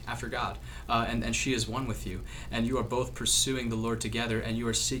 biblically, after God, and she is one with you. And you are both pursuing the Lord together, and you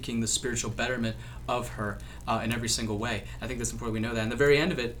are seeking the spiritual betterment of her in every single way. I think that's important we know that. And the very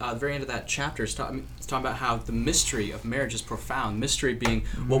end of it, the very end of that chapter, is talking about how the mystery of marriage is profound. Mystery being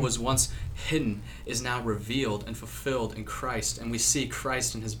what was once hidden is now revealed and fulfilled in Christ. And we see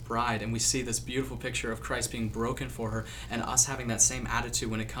Christ and His bride, and we see this beautiful picture of Christ being broken for her, and us having that same attitude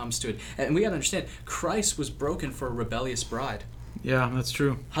when it comes to it. And we got to understand, Christ was broken for a rebellious bride. Yeah, that's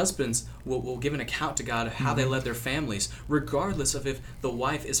true. Husbands will give an account to God of how they led their families, regardless of if the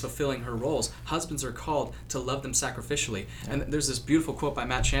wife is fulfilling her roles. Husbands are called to love them sacrificially. Yeah. And there's this beautiful quote by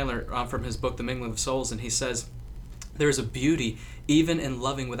Matt Chandler from his book, The Mingling of Souls, and he says, "There is a beauty even in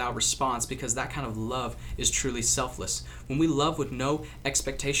loving without response, because that kind of love is truly selfless. When we love with no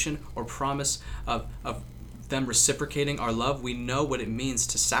expectation or promise of them reciprocating our love, we know what it means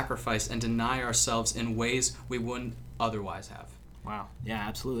to sacrifice and deny ourselves in ways we wouldn't otherwise have." Wow. Yeah,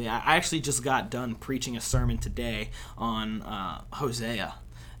 absolutely. I actually just got done preaching a sermon today on Hosea.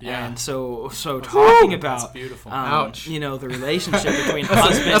 Yeah. And so talking about the relationship between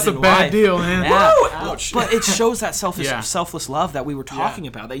husband that's and a wife. bad deal, man. Yeah. Ouch. But it shows that selfless love that we were talking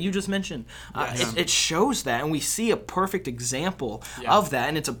about, that you just mentioned. It shows that, and we see a perfect example of that,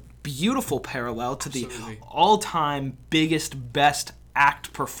 and it's a beautiful parallel to the all-time biggest, best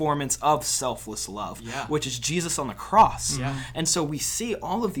act performance of selfless love, which is Jesus on the cross. And so we see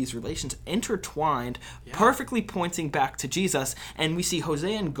all of these relations intertwined, perfectly pointing back to Jesus, and we see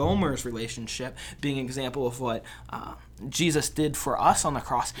Hosea and Gomer's relationship being an example of what Jesus did for us on the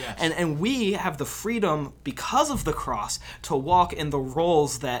cross. Yes. And we have the freedom, because of the cross, to walk in the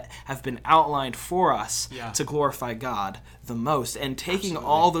roles that have been outlined for us to glorify God the most. And taking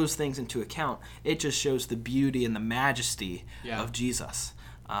all those things into account, it just shows the beauty and the majesty of Jesus.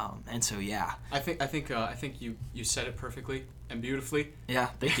 And so, I think you said it perfectly and beautifully. Yeah,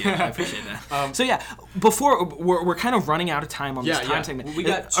 thank you. I appreciate that. So before we're kind of running out of time on this time segment. We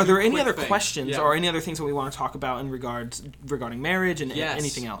got are there any other things. questions or any other things that we want to talk about in regarding marriage and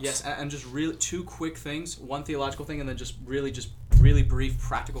anything else? Yes, and just really 2 quick things. One theological thing, and then just really brief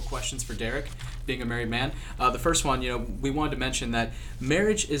practical questions for Derek, being a married man. The first one, we wanted to mention that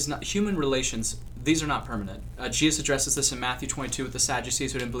marriage is not human relations. These are not permanent. Jesus addresses this in Matthew 22 with the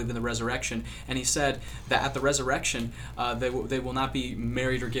Sadducees who didn't believe in the resurrection, and he said that at the resurrection, they will not be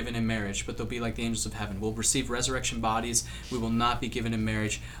married or given in marriage, but they'll be like the angels of heaven. We'll receive resurrection bodies. We will not be given in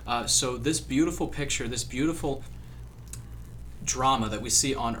marriage. So this beautiful picture, this beautiful drama that we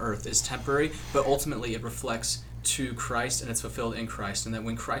see on earth is temporary, but ultimately it reflects to Christ, and it's fulfilled in Christ, and that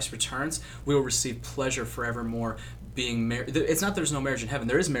when Christ returns, we will receive pleasure forevermore being married. It's not there's no marriage in heaven.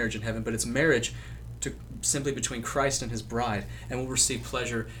 There is marriage in heaven, but it's marriage simply between Christ and his bride, and we'll receive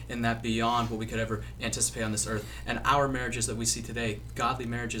pleasure in that beyond what we could ever anticipate on this earth. And our marriages that we see today, godly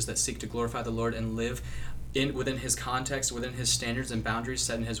marriages that seek to glorify the Lord and live within his context, within his standards and boundaries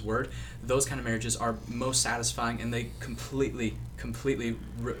set in his word, those kind of marriages are most satisfying, and they completely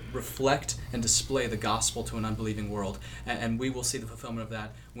reflect and display the gospel to an unbelieving world. And we will see the fulfillment of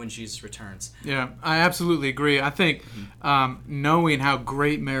that when Jesus returns. Yeah, I absolutely agree. I think knowing how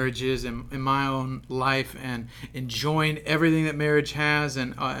great marriage is in my own life and enjoying everything that marriage has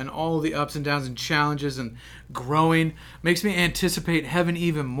and all the ups and downs and challenges and growing makes me anticipate heaven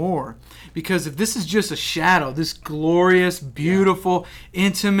even more. Because if this is just a shadow, this glorious, beautiful,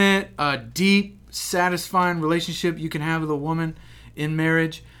 intimate, deep, satisfying relationship you can have with a woman in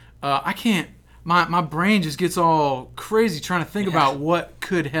marriage, I can't. My brain just gets all crazy trying to think about what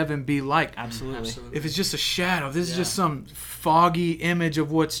could heaven be like. Absolutely. If it's just a shadow, if this is just some foggy image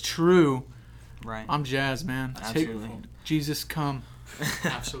of what's true, right? I'm jazzed, man. Absolutely. Jesus, come.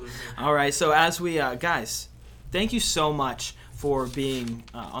 Absolutely. All right. So as we guys, thank you so much for being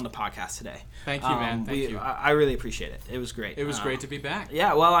on the podcast today. Thank you, man. Thank you. I really appreciate it. It was great. It was great to be back.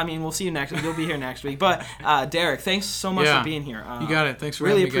 Yeah, well, I mean, we'll see you next week. You'll be here next week. But, Derek, thanks so much for being here. You got it. Thanks for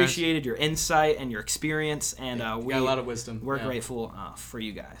really having me, guys. appreciated your insight and your experience. And we got a lot of wisdom. We're grateful for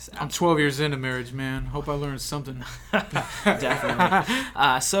you guys. I'm 12 years into marriage, man. Hope I learned something.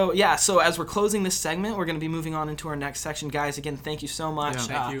 Definitely. So as we're closing this segment, we're going to be moving on into our next section. Guys, again, thank you so much.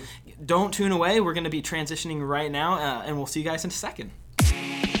 Yeah. Thank you. Don't tune away. We're going to be transitioning right now, and we'll see you guys in a second.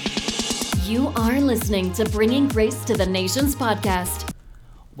 You are listening to Bringing Grace to the Nations podcast.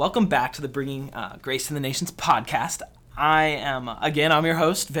 Welcome back to the Bringing Grace to the Nations podcast. I'm your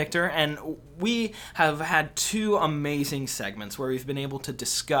host, Victor, and we have had 2 amazing segments where we've been able to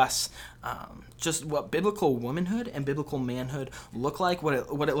discuss just what biblical womanhood and biblical manhood look like, what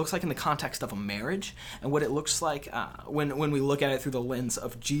it looks like in the context of a marriage, and what it looks like when we look at it through the lens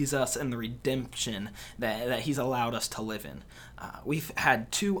of Jesus and the redemption that he's allowed us to live in. We've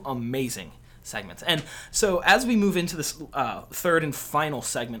had 2 amazing segments. And so as we move into this third and final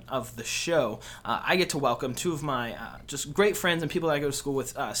segment of the show, I get to welcome 2 of my just great friends and people that I go to school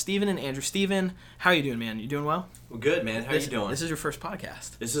with, Steven and Andrew. Steven, how are you doing, man? You doing well? Well, good, man. How are you doing? This is your first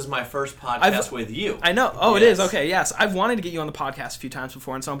podcast. This is my first podcast with you. I know. Oh, yes. It is? Okay, yes. I've wanted to get you on the podcast a few times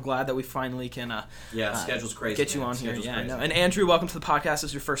before, and so I'm glad that we finally can schedule's crazy, get you man. on here. Schedule's Yeah, crazy. I know. And Andrew, welcome to the podcast. This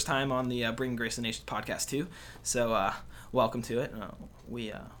is your first time on the Bringing Grace to the Nations podcast, too. So welcome to it.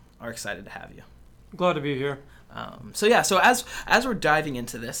 We are excited to have you. Glad to be here. So as we're diving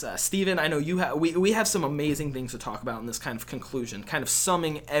into this, Steven, I know we have some amazing things to talk about in this kind of conclusion, kind of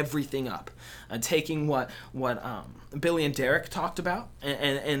summing everything up, taking what Billy and Derek talked about,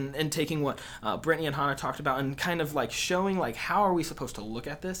 and taking what Brittany and Hannah talked about, and kind of like showing like how are we supposed to look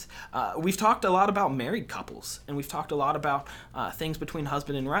at this. We've talked a lot about married couples, and we've talked a lot about things between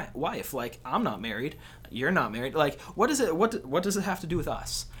husband and wife. Like, I'm not married, you're not married. Like, what does it have to do with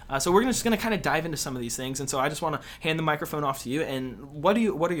us? So we're just going to kind of dive into some of these things, and so I just want to hand the microphone off to you. And what are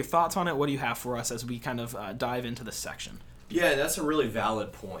your thoughts on it? What do you have for us as we kind of dive into this section? Yeah, that's a really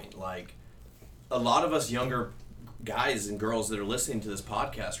valid point. Like, a lot of us younger guys and girls that are listening to this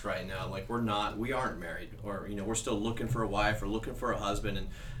podcast right now, like, we aren't married, or we're still looking for a wife or looking for a husband,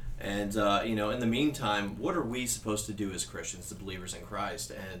 and in the meantime, what are we supposed to do as Christians, the believers in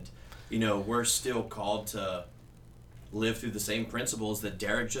Christ? And we're still called to live through the same principles that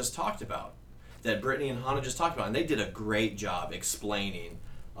Derek just talked about, that Brittany and Hannah just talked about, and they did a great job explaining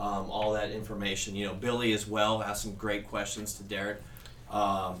all that information. Billy as well asked some great questions to Derek.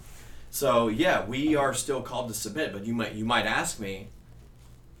 So yeah, we are still called to submit, but you might ask me,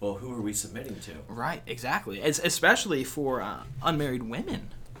 well, who are we submitting to? Right, exactly. Especially for unmarried women,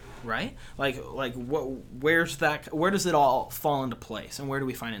 right? Like where does it all fall into place, and where do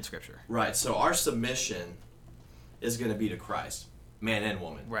we find it in Scripture? Right. So our submission is going to be to Christ, man and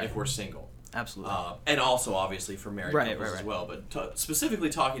woman, right, if we're single. Absolutely. And also, obviously, for married right, couples as well. But specifically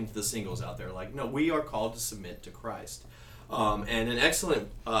talking to the singles out there, no, we are called to submit to Christ. And an excellent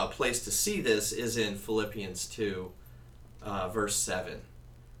place to see this is in Philippians 2, verse 7.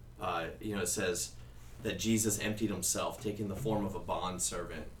 It says that Jesus emptied himself, taking the form of a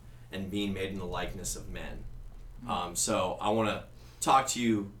bondservant and being made in the likeness of men. So I want to talk to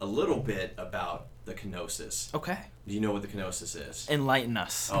you a little bit about the kenosis. Okay. Do you know what the kenosis is? Enlighten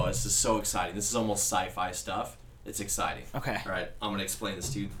us. Oh, this is so exciting. This is almost sci-fi stuff. It's exciting. Okay. All right, I'm going to explain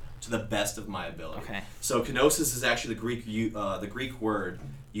this to you to the best of my ability. Okay. So kenosis is actually the Greek word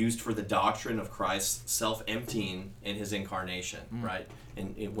used for the doctrine of Christ's self-emptying in his incarnation, right?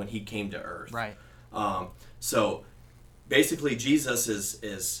 And when he came to earth. Right. So basically Jesus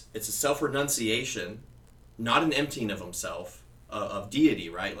it's a self-renunciation, not an emptying of himself, of deity,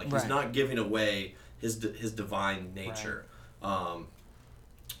 right? He's not giving away his divine nature. Right.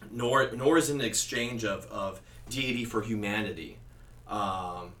 Nor is it an exchange of deity for humanity.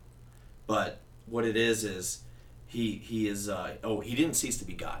 But what it is he is he didn't cease to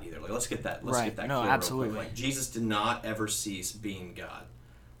be God either. Let's get that get that no, clear absolutely. real quick. Jesus did not ever cease being God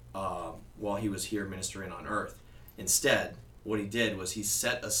while he was here ministering on earth. Instead, what he did was he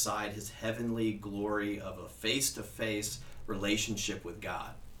set aside his heavenly glory of a face-to-face relationship with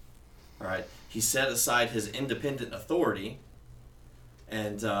God. All right, he set aside his independent authority,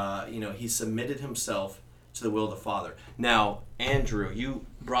 and he submitted himself to the will of the Father. Now, Andrew, you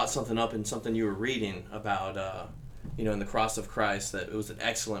brought something up in something you were reading about, in the cross of Christ. That it was an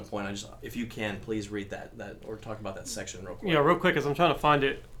excellent point. If you can, please read that or talk about that section real quick. Yeah, real quick, as I'm trying to find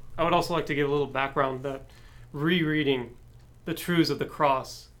it, I would also like to give a little background that rereading the truths of the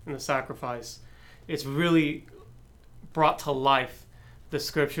cross and the sacrifice, it's really brought to life the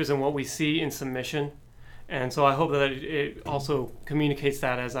Scriptures and what we see in submission. And so I hope that it also communicates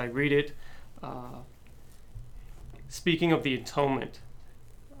that as I read it. Speaking of the atonement,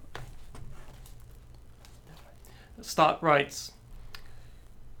 Stott writes,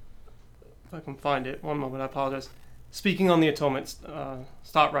 if I can find it, one moment, I apologize. Speaking on the atonement,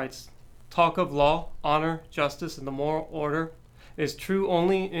 Stott writes, talk of law, honor, justice, and the moral order is true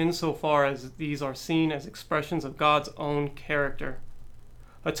only insofar as these are seen as expressions of God's own character.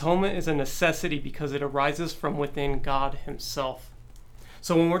 Atonement is a necessity because it arises from within God himself.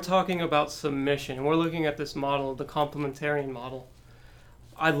 So when we're talking about submission, and we're looking at this model, the complementarian model,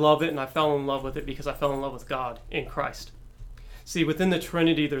 I love it, and I fell in love with it because I fell in love with God in Christ. See, within the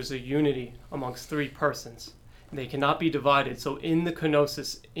Trinity, there's a unity amongst three persons. They cannot be divided. So in the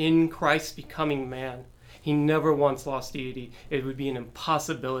kenosis, in Christ becoming man, he never once lost deity. It would be an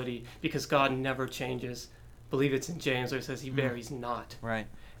impossibility because God never changes. I believe it's in James where it says he varies not. Right.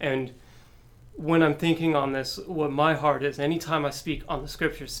 And when I'm thinking on this, what my heart is, anytime I speak on the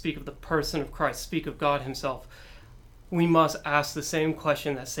Scriptures, speak of the person of Christ, speak of God himself, we must ask the same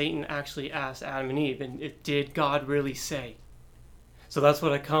question that Satan actually asked Adam and Eve. And did God really say? So that's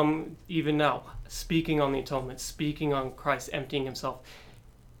what I come even now, speaking on the atonement, speaking on Christ emptying himself.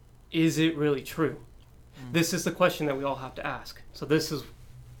 Is it really true? This is the question that we all have to ask. So this is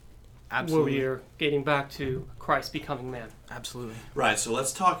Absolutely. where we are getting back to Christ becoming man. Absolutely. Right, so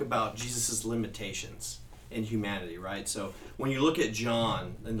let's talk about Jesus' limitations in humanity, right? So when you look at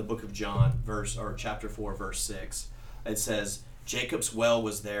John, in the book of John, chapter 4, verse 6, it says, Jacob's well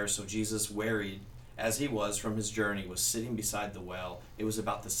was there, so Jesus, wearied as he was from his journey, was sitting beside the well. It was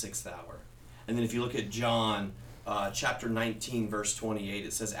about the 6th hour. And then if you look at John chapter 19, verse 28,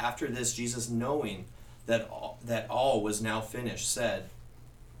 it says, after this, Jesus, knowing that all was now finished, said,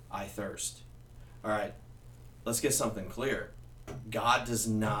 I thirst. All right, let's get something clear. God does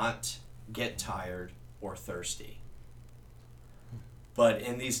not get tired or thirsty. But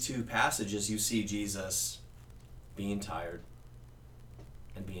in these two passages, you see Jesus being tired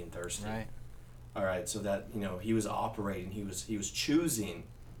and being thirsty. Right. All right, so that, he was operating, he was choosing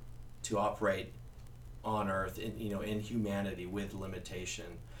to operate on earth, in humanity with limitation.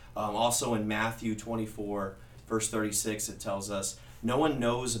 Also in Matthew 24, verse 36, it tells us, no one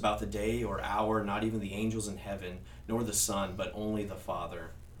knows about the day or hour, not even the angels in heaven, nor the Son, but only the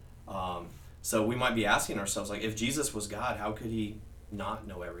Father. So we might be asking ourselves, if Jesus was God, how could he not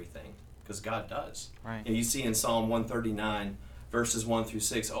know everything? Because God does. Right. And you see in Psalm 139, verses 1 through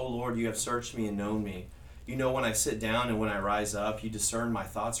 6. O Lord, you have searched me and known me. You know when I sit down and when I rise up. You discern my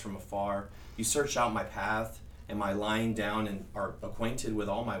thoughts from afar. You search out my path and my lying down and are acquainted with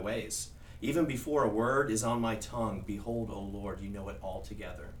all my ways. Even before a word is on my tongue, behold, O Lord, you know it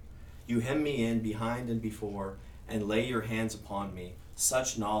altogether. You hem me in behind and before, and lay your hands upon me.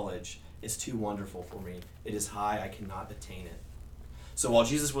 Such knowledge is too wonderful for me. It is high, I cannot attain it. So while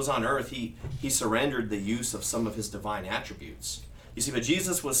Jesus was on earth, he surrendered the use of some of his divine attributes. You see, but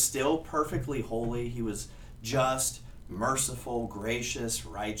Jesus was still perfectly holy. He was just, merciful, gracious,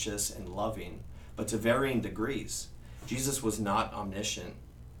 righteous, and loving, but to varying degrees. Jesus was not omniscient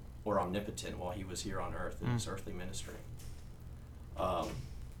or omnipotent while he was here on earth in his earthly ministry.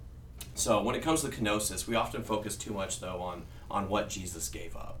 So when it comes to kenosis, we often focus too much, though, on what Jesus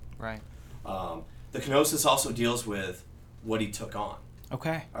gave up. Right. The kenosis also deals with what he took on.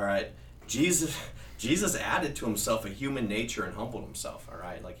 Okay. All right. Jesus added to himself a human nature and humbled himself. All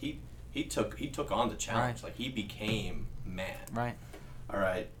right. Like he took on the challenge. Right. Like he became man. Right. All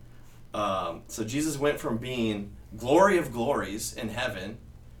right. So Jesus went from being glory of glories in heaven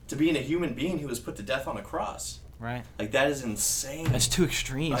to being a human being who was put to death on a cross. Right. Like that is insane. That's too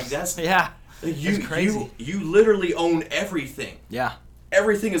extreme. Like that's yeah. You, that's crazy. You literally own everything. Yeah.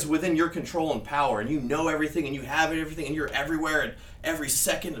 Everything is within your control and power, and you know everything, and you have everything, and you're everywhere at every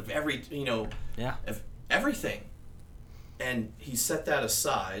second of every, of everything. And he set that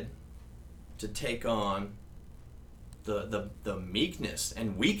aside to take on the meekness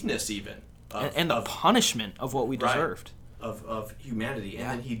and weakness even and the punishment of what we deserved. Of humanity, and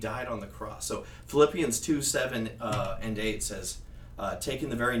Yeah. then he died on the cross. So Philippians 2:7 and 8 says, taking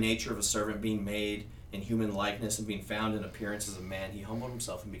the very nature of a servant, being made in human likeness and being found in appearance as a man, he humbled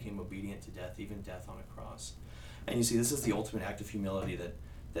himself and became obedient to death, even death on a cross. And you see, this is the ultimate act of humility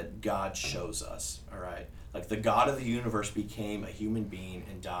that God shows us, all right? Like the God of the universe became a human being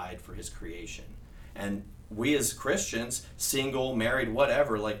and died for his creation. And we as Christians, single, married,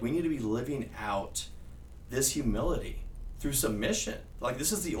 whatever, like we need to be living out this humility through submission. Like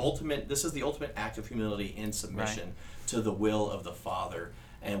this is the ultimate act of humility in submission to the will of the Father.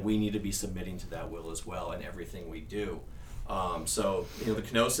 And we need to be submitting to that will as well in everything we do. So the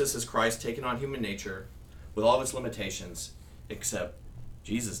kenosis is Christ taking on human nature with all of its limitations, except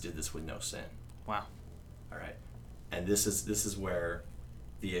Jesus did this with no sin. Wow. All right. And this is where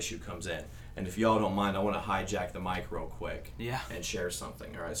the issue comes in. And if y'all don't mind, I want to hijack the mic real quick and share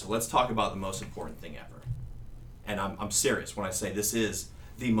something. All right. So let's talk about the most important thing ever. And I'm serious when I say this is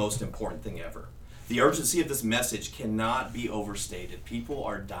the most important thing ever. The urgency of this message cannot be overstated. People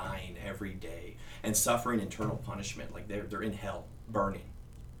are dying every day and suffering eternal punishment. Like they're in hell, burning.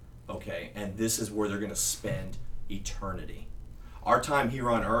 Okay? And this is where they're going to spend eternity. Our time here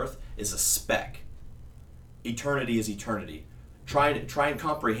on earth is a speck. Eternity is eternity. Try and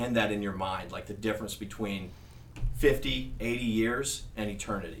comprehend that in your mind, like the difference between 50, 80 years and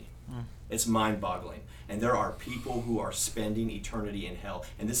eternity. It's mind-boggling. And there are people who are spending eternity in hell,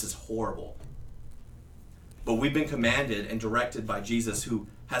 and this is horrible. But we've been commanded and directed by Jesus, who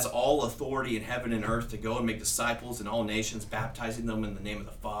has all authority in heaven and earth, to go and make disciples in all nations, baptizing them in the name of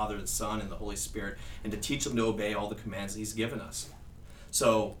the Father, the Son, and the Holy Spirit, and to teach them to obey all the commands that he's given us.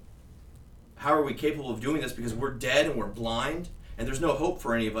 So how are we capable of doing this? Because we're dead and we're blind, and there's no hope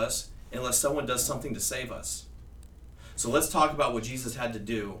for any of us unless someone does something to save us. So let's talk about what Jesus had to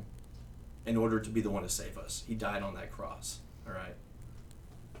do in order to be the one to save us. He died on that cross. All right.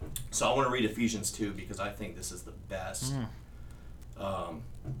 So I want to read Ephesians 2 because I think this is the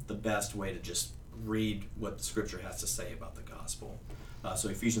best way to just read what the Scripture has to say about the gospel. So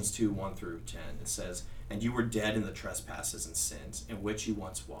Ephesians 2, 1 through 10, it says, "And you were dead in the trespasses and sins in which you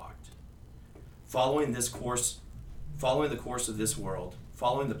once walked, following the course of this world,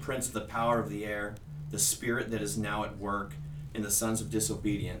 following the prince of the power of the air, the spirit that is now at work in the sons of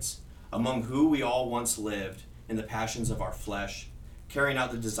disobedience, among whom we all once lived in the passions of our flesh, carrying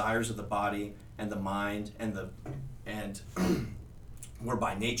out the desires of the body and the mind, and were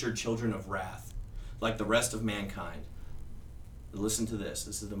by nature children of wrath, like the rest of mankind." Listen to this.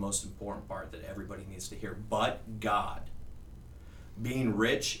 This is the most important part that everybody needs to hear. "But God, being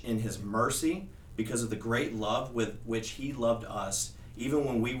rich in his mercy, because of the great love with which he loved us, even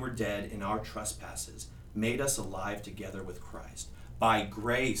when we were dead in our trespasses, made us alive together with Christ. By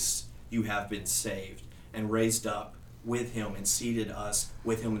grace you have been saved, and raised up with him, and seated us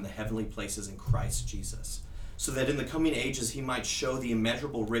with him in the heavenly places in Christ Jesus, so that in the coming ages he might show the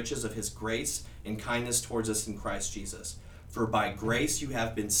immeasurable riches of his grace and kindness towards us in Christ Jesus. For by grace you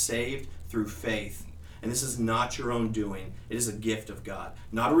have been saved through faith. And this is not your own doing. It is a gift of God,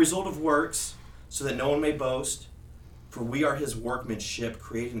 not a result of works, so that no one may boast. For we are his workmanship,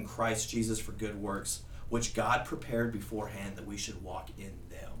 created in Christ Jesus for good works, which God prepared beforehand that we should walk in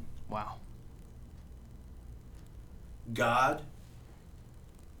them. Wow. God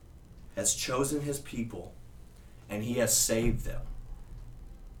has chosen his people, and he has saved them.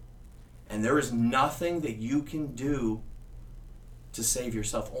 And there is nothing that you can do to save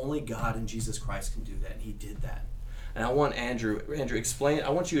yourself. Only God and Jesus Christ can do that, and he did that. And I want Andrew, explain, I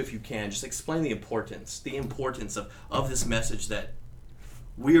want you, if you can, just explain the importance of this message that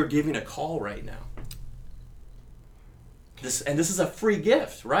we are giving a call right now. This is a free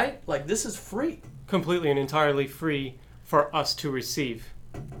gift, right? Like, this is free. Completely and entirely free for us to receive.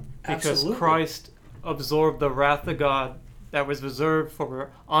 Because Absolutely. Christ absorbed the wrath of God that was reserved for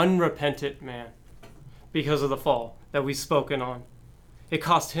unrepentant man because of the fall that we've spoken on. It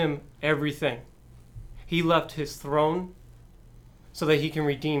cost him everything. He left his throne so that he can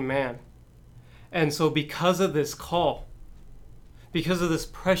redeem man. And so because of this call, because of this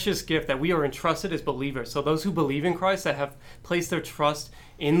precious gift that we are entrusted as believers, so those who believe in Christ, that have placed their trust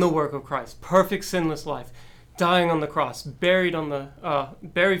in the work of Christ, perfect sinless life, dying on the cross, buried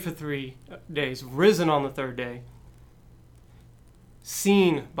for 3 days, risen on the 3rd day,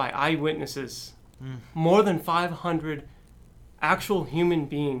 seen by eyewitnesses. More than 500 actual human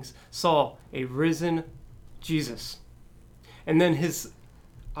beings saw a risen Jesus. And then his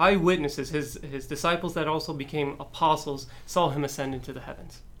eyewitnesses, his disciples that also became apostles, saw him ascend into the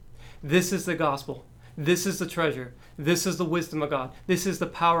heavens. This is the gospel. This is the treasure. This is the wisdom of God. This is the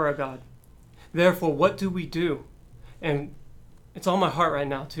power of God. Therefore, what do we do? And it's on my heart right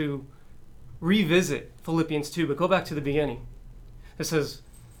now to revisit Philippians 2, but go back to the beginning. It says,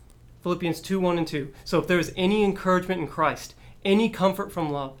 Philippians 2, 1 and 2. So if there is any encouragement in Christ, any comfort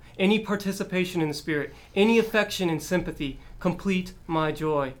from love, any participation in the Spirit, any affection and sympathy, complete my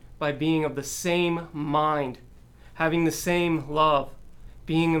joy by being of the same mind, having the same love,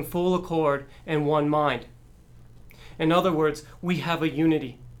 being in full accord and one mind. In other words, we have a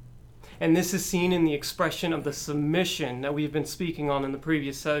unity. And this is seen in the expression of the submission that we've been speaking on in the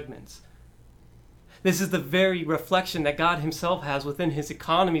previous segments. This is the very reflection that God himself has within his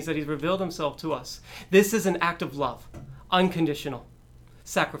economies that he's revealed himself to us. This is an act of love, unconditional,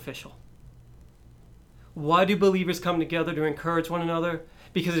 sacrificial. Why do believers come together to encourage one another?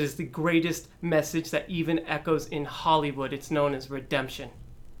 Because it is the greatest message that even echoes in Hollywood. It's known as redemption.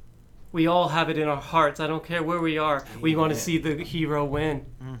 We all have it in our hearts. I don't care where we are. Amen. We want to see the hero win.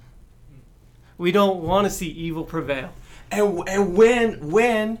 We don't want to see evil prevail. And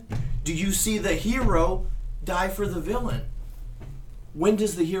when do you see the hero die for the villain? When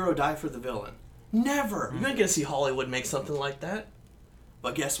does the hero die for the villain? Never. You're not going to see Hollywood make something like that.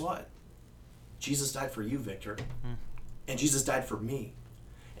 But guess what? Jesus died for you, Victor. And Jesus died for me.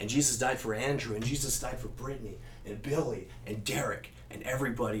 And Jesus died for Andrew. And Jesus died for Brittany and Billy and Derek and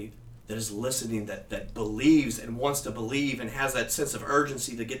everybody that is listening, that believes and wants to believe and has that sense of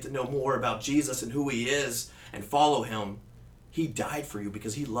urgency to get to know more about Jesus and who he is and follow him. He died for you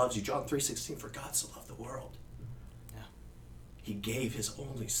because he loves you. John 3:16, for God so loved the world. Yeah. He gave his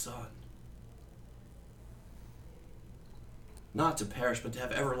only son. Not to perish, but to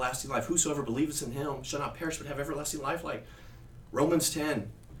have everlasting life. Whosoever believeth in him shall not perish, but have everlasting life. Like Romans 10.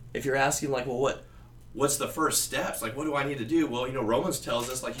 If you're asking, like, well, what's the first steps? Like, what do I need to do? Well, Romans tells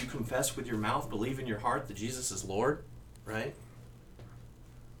us, like, you confess with your mouth, believe in your heart that Jesus is Lord, right?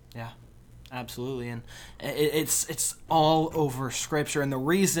 Yeah, absolutely. And it's all over Scripture. And the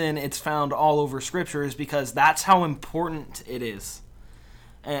reason it's found all over Scripture is because that's how important it is.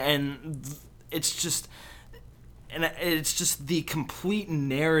 And it's just the complete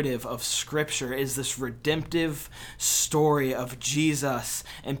narrative of Scripture is this redemptive story of Jesus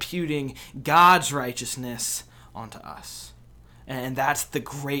imputing God's righteousness onto us. And that's the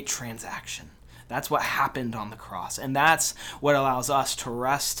great transaction. That's what happened on the cross. And that's what allows us to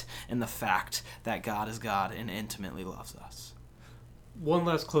rest in the fact that God is God and intimately loves us. One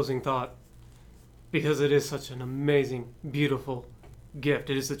last closing thought, because it is such an amazing, beautiful gift.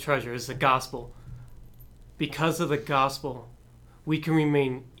 It is the treasure. It's the gospel. Because of the gospel, we can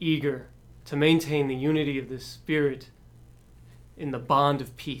remain eager to maintain the unity of the Spirit in the bond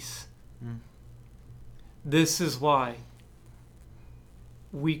of peace. This is why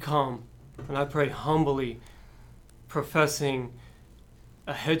we come, and I pray humbly, professing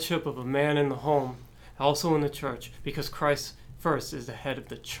a headship of a man in the home, also in the church, because Christ first is the head of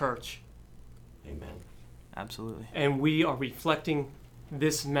the church. Amen. Absolutely. And we are reflecting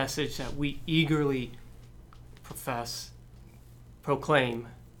this message that we eagerly profess, proclaim,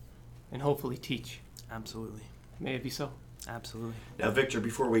 and hopefully teach. Absolutely. May it be so. Absolutely. Now, Victor,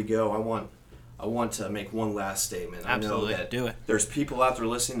 before we go, I want I want to make one last statement. Absolutely. I know that Do it. there's people out there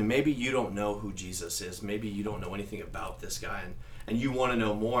listening, and maybe you don't know who Jesus is. Maybe you don't know anything about this guy, and you want to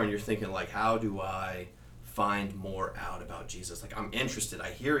know more, and you're thinking, like, how do I find more out about Jesus? Like, I'm interested.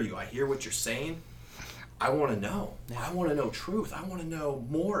 I hear you. I hear what you're saying. I want to know. Yeah. I want to know truth. I want to know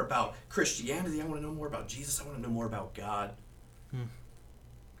more about Christianity. I want to know more about Jesus. I want to know more about God.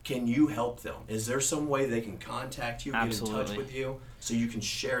 Can you help them? Is there some way they can contact you, Absolutely. get in touch with you, so you can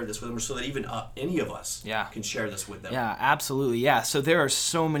share this with them, or so that even any of us can share this with them? Yeah, absolutely. Yeah, so there are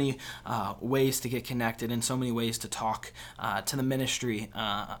so many ways to get connected and so many ways to talk to the ministry.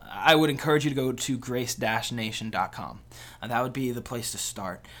 I would encourage you to go to grace-nation.com. That would be the place to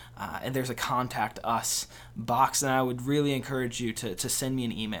start. And there's a contact us box, and I would really encourage you to send me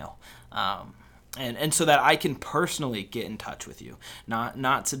an email. And so that I can personally get in touch with you,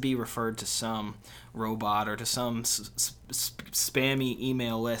 not to be referred to some robot or to some spammy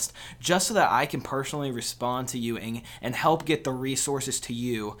email list, just so that I can personally respond to you and help get the resources to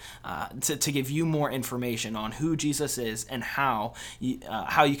you to give you more information on who Jesus is and how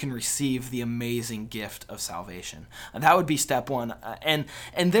you can receive the amazing gift of salvation. That would be step one. And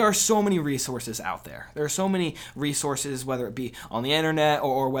there are so many resources out there. There are so many resources, whether it be on the internet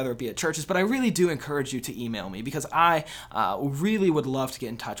or whether it be at churches, but I really do encourage you to email me because I really would love to get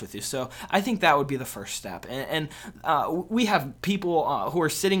in touch with you. So I think that would be the first step. And we have people who are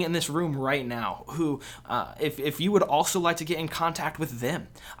sitting in this room right now who, if you would also like to get in contact with them,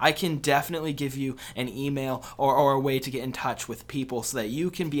 I can definitely give you an email or a way to get in touch with people so that you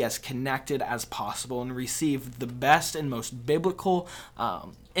can be as connected as possible and receive the best and most biblical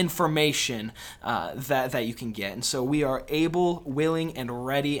information that you can get. And so we are able, willing, and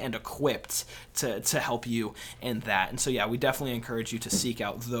ready and equipped to help you in that. And so yeah, we definitely encourage you to seek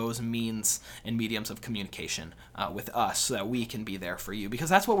out those means and mediums of communication with us so that we can be there for you, because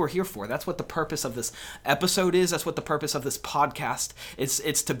that's what we're here for. That's what the purpose of this episode is. That's what the purpose of this podcast is.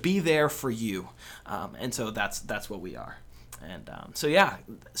 It's to be there for you. And so that's what we are. And so yeah,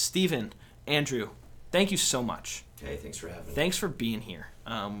 Stephen, Andrew, thank you so much. Hey, thanks for having me. Thanks for being here.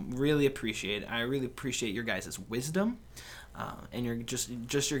 Really appreciate it. I really appreciate your guys' wisdom and your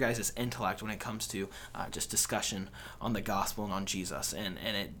your guys' intellect when it comes to just discussion on the gospel and on Jesus. And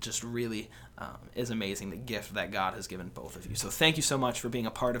it just really is amazing, the gift that God has given both of you. So thank you so much for being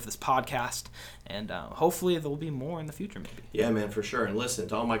a part of this podcast. And hopefully there will be more in the future, maybe. Yeah, man, for sure. And listen,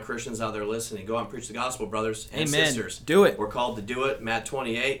 to all my Christians out there listening, go out and preach the gospel, brothers and sisters. Do it. We're called to do it. Matt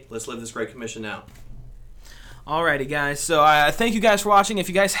 28. Let's live this great commission now. Alrighty, guys. So thank you guys for watching. If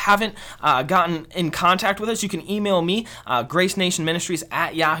you guys haven't gotten in contact with us, you can email me,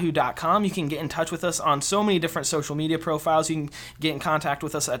 gracenationministries@yahoo.com. You can get in touch with us on so many different social media profiles. You can get in contact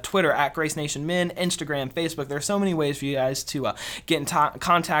with us at Twitter @GraceNationMin, Instagram, Facebook. There are so many ways for you guys to get in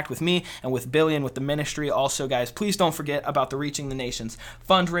contact with me and with Billy and with the ministry. Also, guys, please don't forget about the Reaching the Nations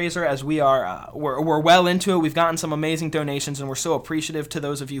fundraiser, as we are we're well into it. We've gotten some amazing donations, and we're so appreciative to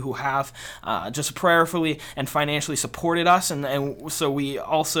those of you who have just prayerfully and financially supported us, and so we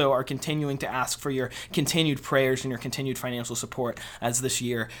also are continuing to ask for your continued prayers and your continued financial support as this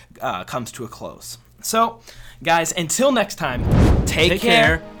year comes to a close. So, guys, until next time, take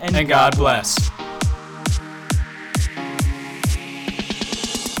care and God bless.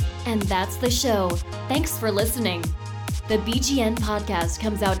 And that's the show. Thanks for listening. The BGN podcast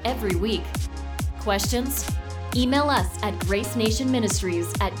comes out every week. Questions? Email us at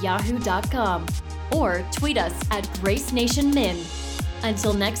gracenationministries@yahoo.com or tweet us at GraceNationMin.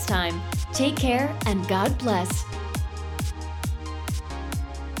 Until next time, take care and God bless.